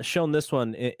shown this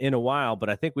one in a while, but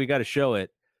I think we got to show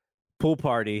it. Pool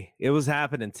party. It was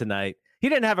happening tonight. He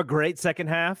didn't have a great second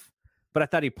half, but I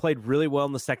thought he played really well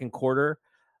in the second quarter.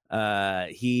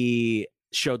 He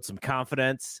showed some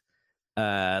confidence. They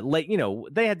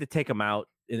had to take him out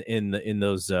in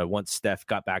those once Steph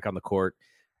got back on the court,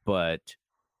 but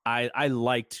I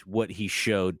liked what he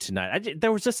showed tonight.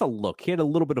 There was just a look. He had a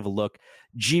little bit of a look.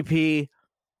 GP,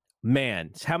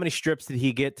 man, how many strips did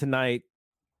he get tonight?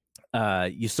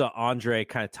 You saw Andre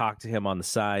kind of talk to him on the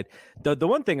side. The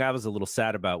one thing I was a little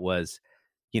sad about was,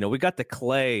 we got the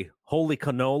Clay holy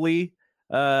cannoli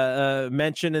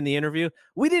mention in the interview.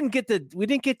 We didn't get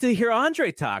to hear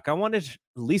Andre talk. I wanted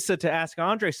Lisa to ask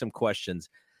Andre some questions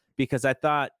because I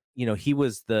thought,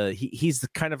 he's the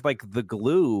kind of like the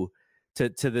glue to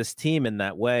this team in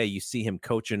that way. You see him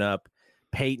coaching up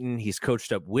Peyton. He's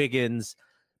coached up Wiggins.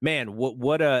 Man,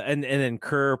 and then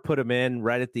Kerr put him in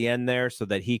right at the end there so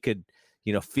that he could,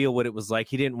 feel what it was like.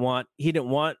 He didn't want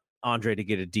Andre to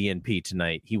get a DNP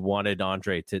tonight. He wanted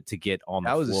Andre to get on the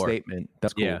floor. That was a statement.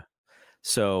 That's cool. Yeah.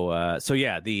 So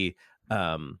yeah,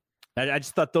 I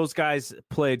just thought those guys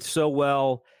played so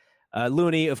well.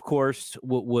 Looney, of course,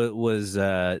 was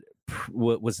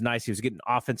nice. He was getting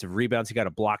offensive rebounds. He got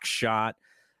a block shot.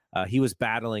 He was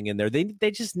battling in there.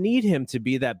 They just need him to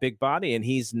be that big body, and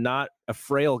he's not a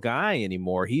frail guy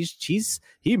anymore. He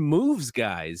moves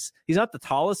guys. He's not the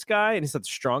tallest guy, and he's not the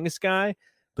strongest guy,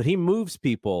 but he moves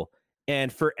people.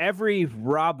 And for every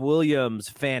Rob Williams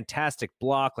fantastic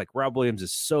block, Rob Williams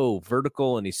is so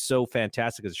vertical and he's so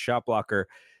fantastic as a shot blocker,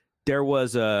 there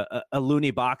was a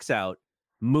Looney box out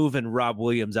moving Rob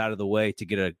Williams out of the way to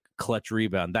get a clutch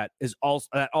rebound. That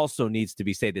also needs to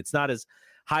be stated. It's not as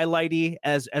highlighty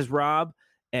as Rob,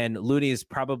 and Looney is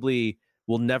probably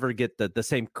will never get the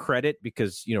same credit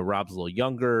because Rob's a little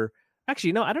younger.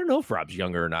 Actually, no, I don't know if Rob's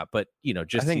younger or not, but I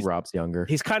think Rob's younger.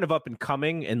 He's kind of up and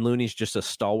coming, and Looney's just a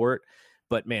stalwart.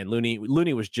 But man,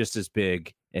 Looney was just as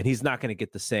big, and he's not going to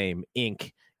get the same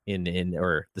ink in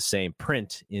or the same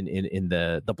print in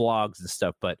the blogs and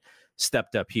stuff, but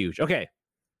stepped up huge. Okay.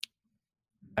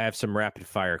 I have some rapid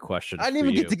fire questions. I didn't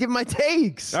even get to give my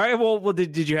takes. All right. Well,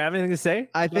 did you have anything to say?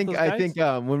 I think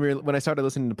when I started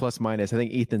listening to Plus Minus, I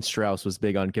think Ethan Strauss was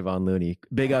big on Kevon Looney.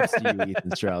 Big ups to you,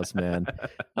 Ethan Strauss, man.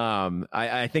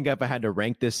 I think if I had to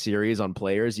rank this series on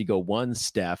players, you go 1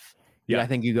 Steph. Yeah, I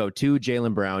think you go 2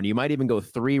 Jaylen Brown. You might even go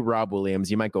 3 Rob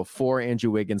Williams. You might go 4 Andrew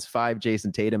Wiggins, 5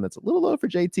 Jason Tatum. That's a little low for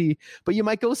JT, but you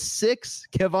might go 6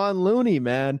 Kevon Looney,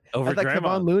 man. I thought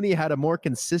Kevon Looney had a more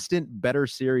consistent, better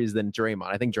series than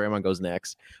Draymond. I think Draymond goes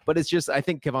next, but it's just I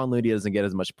think Kevon Looney doesn't get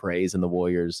as much praise in the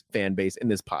Warriors fan base in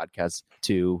this podcast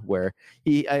too, where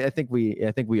I think we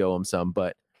owe him some.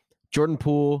 But Jordan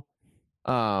Poole.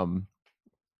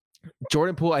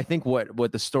 I think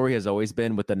what the story has always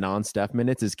been with the non-Steph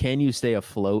minutes is, can you stay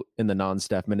afloat in the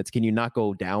non-Steph minutes? Can you not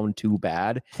go down too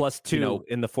bad? +2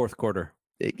 in the fourth quarter.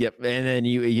 Yep. And then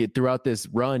you throughout this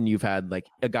run, you've had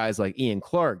guys like Ian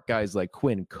Clark, guys like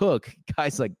Quinn Cook,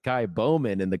 guys like Guy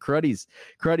Bowman in the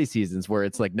cruddy seasons, where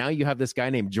it's now you have this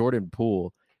guy named Jordan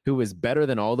Poole who is better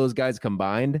than all those guys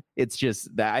combined. It's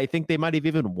just that I think they might have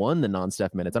even won the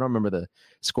non-Steph minutes. I don't remember the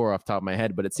score off the top of my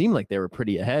head, but it seemed like they were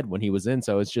pretty ahead when he was in.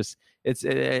 So it's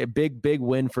a big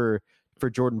win for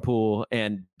Jordan Poole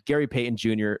and Gary Payton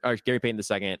Jr. or Gary Payton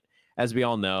II. As we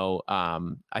all know,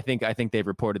 I think they've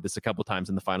reported this a couple times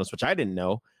in the finals, which I didn't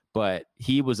know, but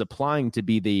he was applying to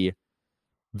be the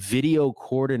video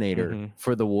coordinator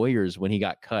for the Warriors when he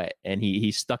got cut, and he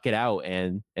stuck it out,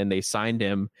 and they signed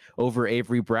him over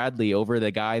Avery Bradley, over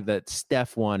the guy that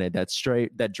Steph wanted, that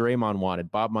Draymond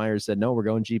wanted. Bob Myers said, no, we're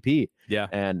going GP. Yeah.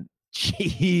 And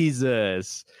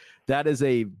Jesus, that is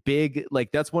a big,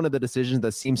 like, that's one of the decisions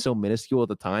that seems so minuscule at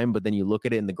the time, but then you look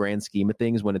at it in the grand scheme of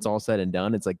things when it's all said and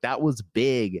done, it's like, that was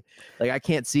big. Like, I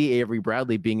can't see Avery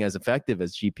Bradley being as effective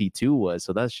as GP2 was.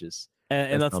 So that's just.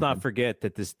 And let's not forget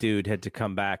that this dude had to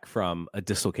come back from a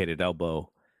dislocated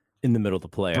elbow in the middle of the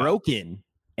playoffs. Broken.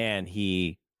 And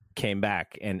he came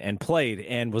back and played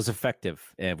and was effective,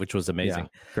 which was amazing.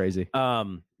 Yeah, crazy.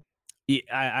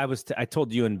 I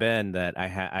told you and Ben that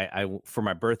I for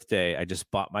my birthday, I just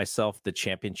bought myself the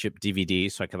championship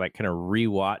DVD so I could like kind of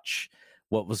rewatch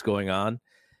what was going on.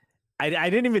 I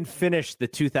didn't even finish the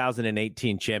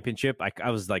 2018 championship.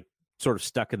 I was like sort of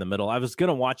stuck in the middle. I was going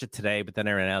to watch it today, but then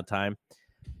I ran out of time.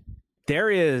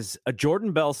 There is a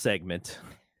Jordan Bell segment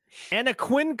and a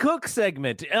Quinn Cook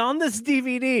segment on this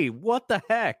DVD. What the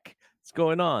heck is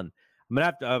going on? I'm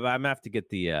gonna have to get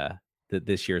the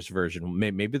this year's version.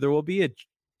 Maybe there will be a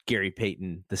Gary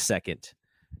Payton II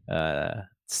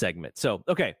segment. So,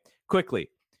 okay, quickly.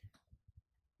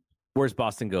 Where's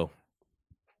Boston go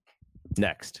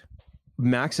next?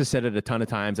 Max has said it a ton of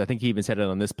times. I think he even said it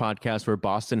on this podcast where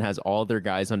Boston has all their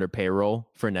guys under payroll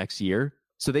for next year.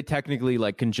 So they technically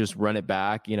like can just run it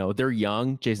back. You know, they're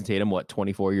young. Jason Tatum,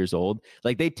 24 years old?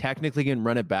 Like they technically can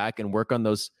run it back and work on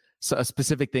those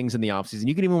specific things in the offseason.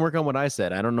 You can even work on what I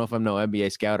said. I don't know if I'm no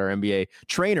NBA scout or NBA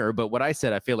trainer, but what I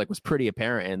said I feel like was pretty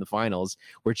apparent in the finals,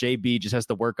 where JB just has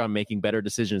to work on making better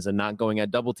decisions and not going at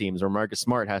double teams, or Marcus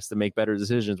Smart has to make better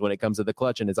decisions when it comes to the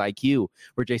clutch and his IQ,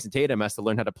 where Jason Tatum has to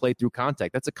learn how to play through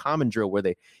contact. That's a common drill where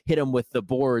they hit him with the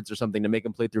boards or something to make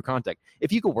him play through contact.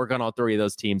 If you could work on all three of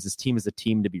those teams, this team is a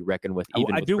team to be reckoned with.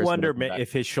 Even I with do Chris wonder Middleton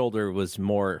if his shoulder was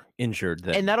more injured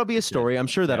than, and that'll be a story. I'm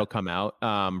sure that'll come out.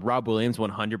 Rob Williams,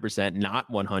 100%, not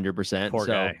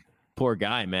 100%. Poor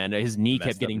guy, man. His knee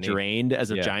kept getting drained. As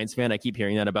a Giants fan, I keep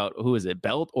hearing that about, who is it,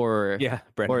 Belt or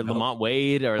Lamont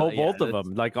Wade or both of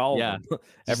them, like all of them.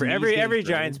 every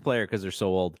Giants player, because they're so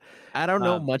old. I don't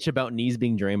know much about knees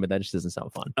being drained, but that just doesn't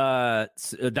sound fun.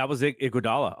 That was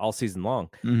Iguodala all season long.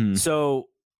 Mm-hmm. So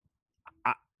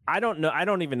I don't know. I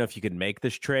don't even know if you could make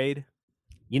this trade.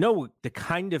 You know, the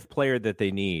kind of player that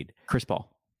they need, Chris Paul.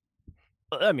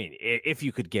 I mean, if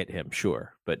you could get him,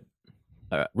 sure, but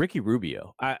Ricky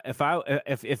Rubio.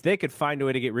 If they could find a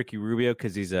way to get Ricky Rubio,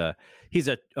 because he's a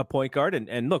point guard,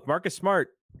 and look, Marcus Smart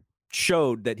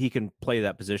showed that he can play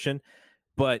that position,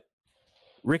 but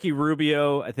Ricky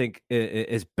Rubio, I think,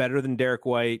 is better than Derek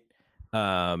White.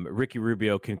 Ricky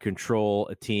Rubio can control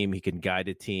a team. He can guide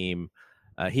a team.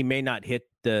 He may not hit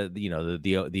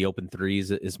the open threes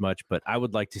as much, but I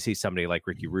would like to see somebody like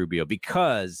Ricky Rubio,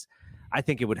 because I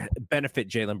think it would benefit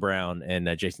Jaylen Brown and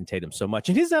Jason Tatum so much.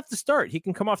 And he doesn't have to start. He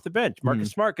can come off the bench. Marcus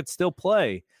Smart could still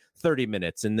play 30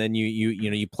 minutes, and then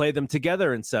you play them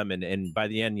together in some, and by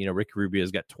the end, Ricky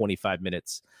Rubio's got 25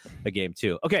 minutes a game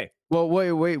too. Okay. Well,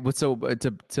 wait. So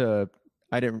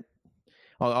I didn't.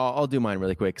 I'll do mine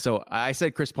really quick. So I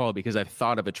said Chris Paul because I've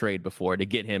thought of a trade before to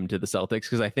get him to the Celtics,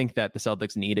 because I think that the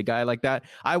Celtics need a guy like that.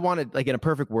 I wanted, like, in a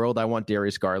perfect world, I want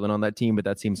Darius Garland on that team, but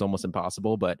that seems almost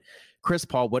impossible. But Chris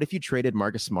Paul, what if you traded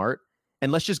Marcus Smart?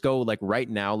 And let's just go like right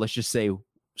now, let's just say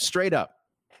straight up,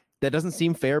 that doesn't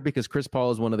seem fair, because Chris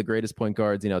Paul is one of the greatest point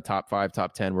guards, top 5,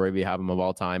 top 10, wherever you have him, of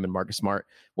all time. And Marcus Smart,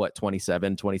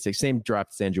 27, 26, same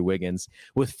draft as Andrew Wiggins.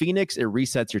 With Phoenix, it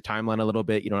resets your timeline a little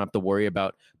bit. You don't have to worry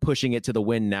about pushing it to the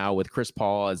win now with Chris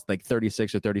Paul as like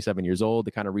 36 or 37 years old.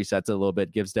 It kind of resets it a little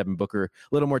bit, gives Devin Booker a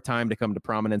little more time to come to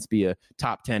prominence, be a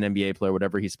top 10 NBA player,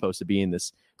 whatever he's supposed to be in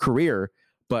this career.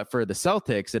 But for the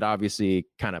Celtics, it obviously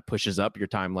kind of pushes up your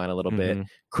timeline a little bit.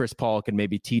 Chris Paul can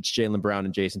maybe teach Jaylen Brown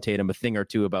and Jason Tatum a thing or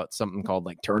two about something called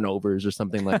like turnovers or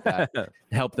something like that,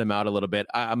 help them out a little bit.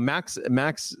 Max,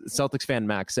 Celtics fan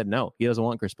Max said no, he doesn't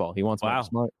want Chris Paul. He wants Marcus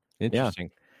Smart. Interesting.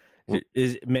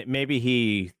 Yeah. Maybe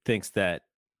he thinks that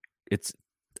it's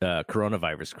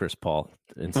coronavirus Chris Paul.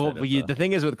 Well, the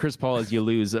thing is with Chris Paul is you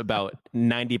lose about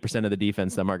 90% of the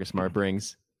defense that Marcus Smart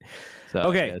brings. So,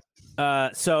 okay.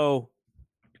 So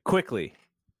quickly,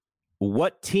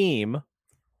 what team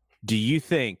do you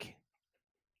think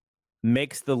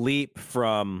makes the leap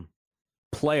from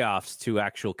playoffs to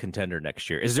actual contender next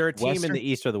year? Is there a team in the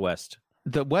East or the West?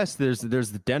 The West, there's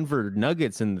the Denver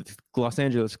Nuggets and the Los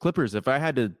Angeles Clippers. If I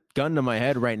had to gun to my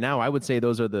head right now, I would say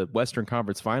those are the Western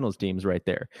Conference Finals teams right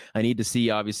there. I need to see,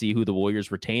 obviously, who the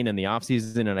Warriors retain in the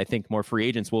offseason, and I think more free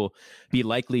agents will be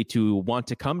likely to want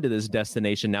to come to this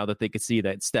destination now that they could see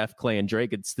that Steph, Clay, and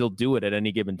Drake could still do it at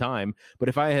any given time. But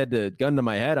if I had to gun to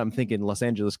my head, I'm thinking Los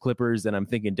Angeles Clippers, and I'm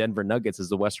thinking Denver Nuggets as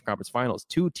the Western Conference Finals.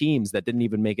 Two teams that didn't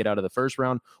even make it out of the first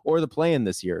round or the play-in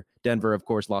this year. Denver, of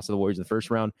course, lost to the Warriors in the first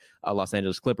round. Los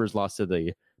Angeles Clippers lost to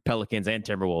the Pelicans and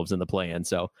Timberwolves in the play-in.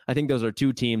 So I think those are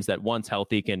two teams that, once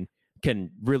healthy, can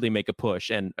can really make a push.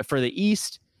 And for the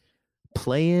East,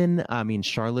 play-in, I mean,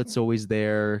 Charlotte's always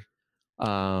there.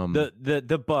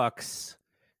 The Bucks,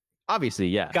 obviously,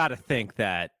 yeah, got to think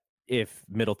that if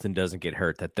Middleton doesn't get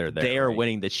hurt, that they're there. They are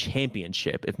winning the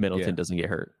championship if Middleton doesn't get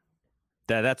hurt.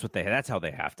 That's how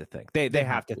they have to think. They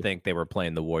have to think they were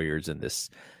playing the Warriors in this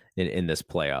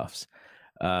playoffs.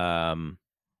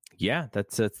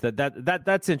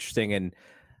 That's interesting, and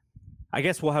I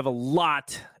guess we'll have a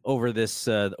lot over this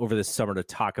summer to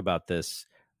talk about this,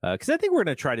 because I think we're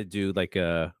going to try to do like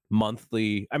a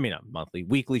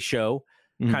weekly show,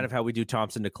 kind of how we do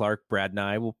Thompson to Clark. Brad and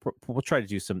I we'll try to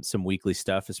do some weekly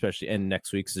stuff, especially, and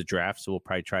next week's the draft, so we'll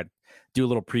probably try to do a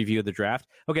little preview of the draft.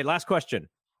 Okay, last question.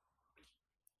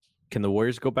 Can the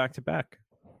Warriors go back to back?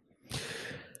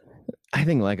 I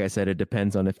think, like I said, it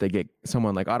depends on if they get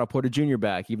someone like Otto Porter Jr.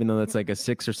 back. Even though that's like a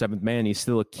 6th or 7th man, he's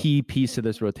still a key piece of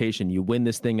this rotation. You win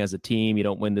this thing as a team. You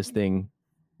don't win this thing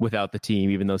without the team,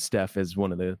 even though Steph is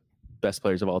one of the best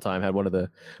players of all time, had one of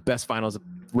the best finals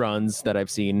runs that I've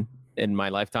seen in my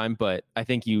lifetime. But I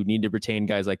think you need to retain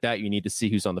guys like that. You need to see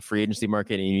who's on the free agency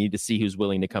market, and you need to see who's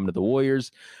willing to come to the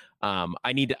Warriors.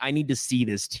 I need to see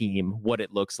this team, what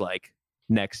it looks like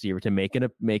next year, to make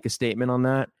a statement on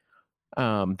that.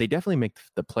 They definitely make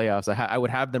the playoffs. I would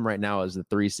have them right now as the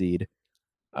 3 seed,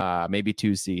 maybe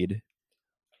 2 seed.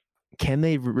 Can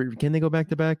they go back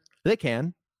to back? They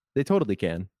can. They totally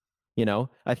can. You know,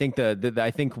 I think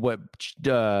I think what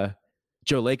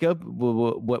Joe Lacob,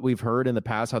 what we've heard in the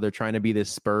past, how they're trying to be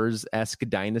this Spurs-esque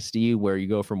dynasty where you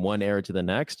go from one era to the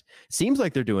next. Seems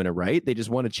like they're doing it right. They just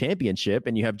won a championship,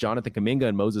 and you have Jonathan Kuminga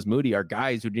and Moses Moody, our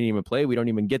guys who didn't even play. We don't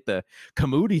even get the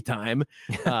Kamudi time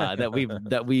that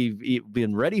we've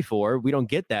been ready for. We don't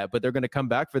get that, but they're going to come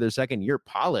back for their second year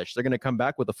polished. They're going to come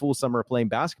back with a full summer playing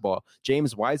basketball.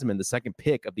 James Wiseman, the second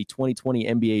pick of the 2020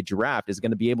 NBA draft, is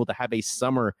going to be able to have a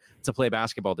summer to play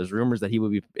basketball. There's rumors that he will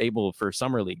be able for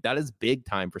summer league. That is big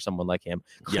time for someone like him.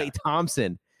 Klay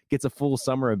Thompson gets a full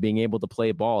summer of being able to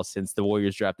play ball since the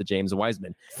Warriors drafted James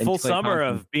Wiseman. And full summer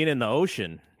of being in the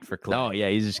ocean for Klay. Oh yeah,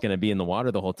 he's just going to be in the water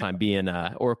the whole time, being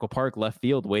Oracle Park left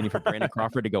field, waiting for Brandon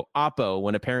Crawford to go Oppo,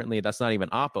 when apparently that's not even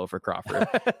Oppo for Crawford.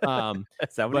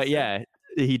 But yeah,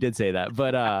 he did say that.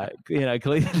 But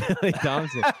Klay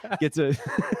Thompson gets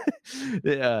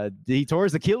he tore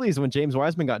his Achilles when James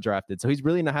Wiseman got drafted, so he's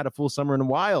really not had a full summer in a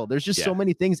while. There's just so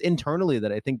many things internally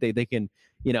that I think they can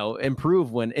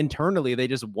improve, when internally they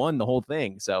just won the whole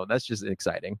thing. So that's just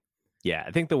exciting. Yeah,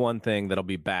 I think the one thing that'll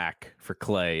be back for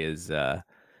Klay is the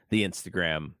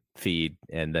Instagram feed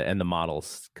and the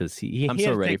models, because I'm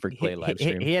so ready for Klay live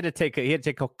stream. He had to take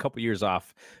a couple years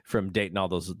off from dating all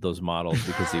those models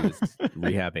because he was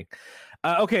rehabbing.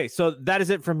 Okay, so that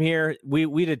is it from here.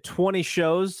 We did 20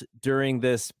 shows during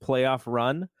this playoff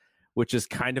run, which is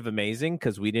kind of amazing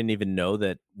because we didn't even know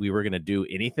that we were going to do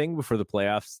anything before the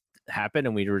playoffs happened,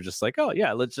 and we were just like, oh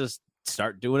yeah, let's just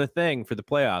start doing a thing for the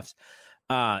playoffs.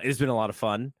 It's been a lot of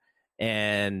fun,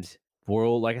 and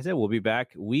like I said, we'll be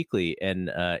back weekly. And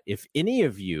if any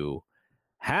of you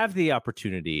have the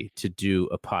opportunity to do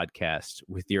a podcast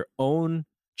with your own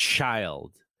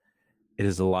child, it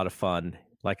is a lot of fun.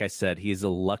 Like I said, he's a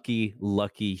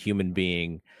lucky human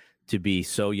being to be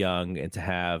so young and to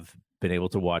have been able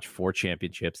to watch 4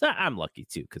 championships. I'm lucky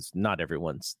too, because not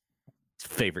everyone's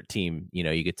favorite team,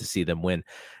 you get to see them win.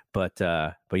 But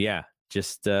yeah,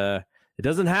 just it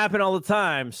doesn't happen all the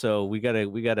time. So we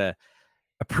gotta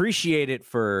appreciate it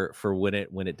for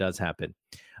when it does happen.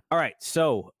 All right.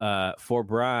 So for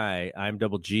Bri, I'm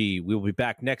Double G. We will be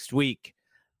back next week.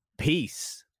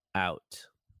 Peace out.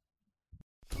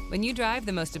 When you drive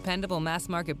the most dependable mass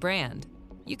market brand,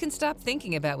 you can stop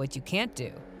thinking about what you can't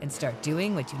do and start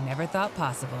doing what you never thought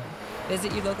possible.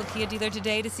 Visit your local Kia dealer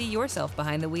today to see yourself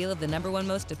behind the wheel of the #1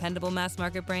 most dependable mass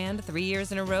market brand 3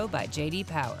 years in a row by J.D.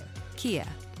 Power. Kia,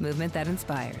 movement that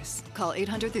inspires. Call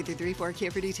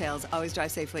 800-334-KIA for details. Always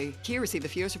drive safely. Kia received the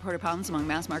fewest reported problems among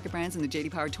mass market brands in the J.D.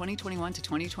 Power 2021 to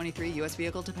 2023 U.S.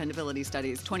 Vehicle Dependability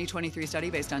Studies. 2023 study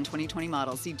based on 2020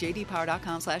 models. See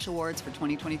jdpower.com/awards for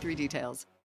 2023 details.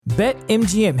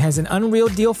 BetMGM has an unreal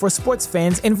deal for sports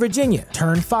fans in Virginia.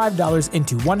 Turn $5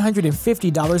 into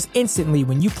 $150 instantly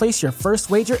when you place your first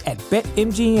wager at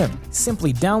BetMGM.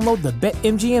 Simply download the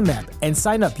BetMGM app and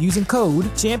sign up using code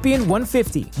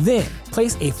Champion150. Then,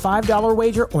 place a $5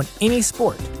 wager on any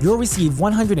sport. You'll receive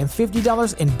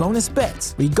 $150 in bonus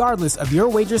bets, regardless of your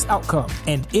wager's outcome.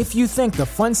 And if you think the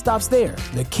fun stops there,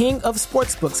 the King of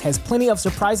Sportsbooks has plenty of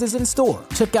surprises in store.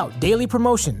 Check out daily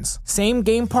promotions, same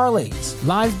game parlays,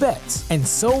 live live bets, and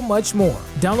so much more.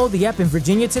 Download the app in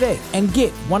Virginia today and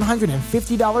get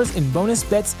 $150 in bonus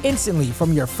bets instantly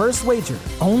from your first wager,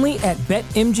 only at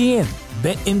BetMGM.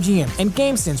 BetMGM and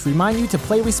GameSense remind you to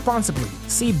play responsibly.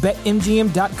 See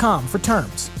BetMGM.com for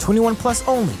terms. 21 plus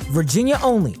only. Virginia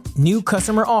only. New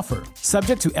customer offer.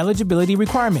 Subject to eligibility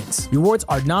requirements. Rewards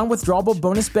are non-withdrawable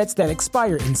bonus bets that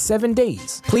expire in 7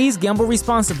 days. Please gamble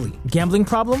responsibly. Gambling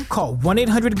problem? Call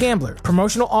 1-800-GAMBLER.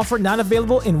 Promotional offer not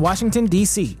available in Washington,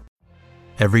 D.C.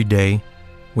 Every day,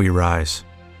 we rise,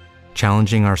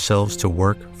 challenging ourselves to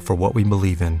work for what we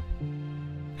believe in.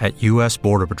 At U.S.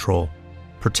 Border Patrol,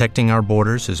 protecting our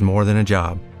borders is more than a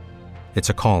job. It's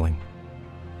a calling.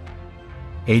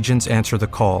 Agents answer the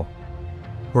call,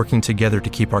 working together to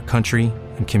keep our country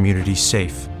and communities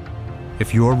safe.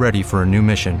 If you're ready for a new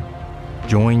mission,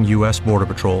 join U.S. Border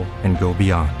Patrol and go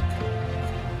beyond.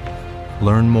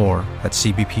 Learn more at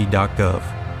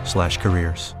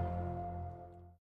cbp.gov/careers.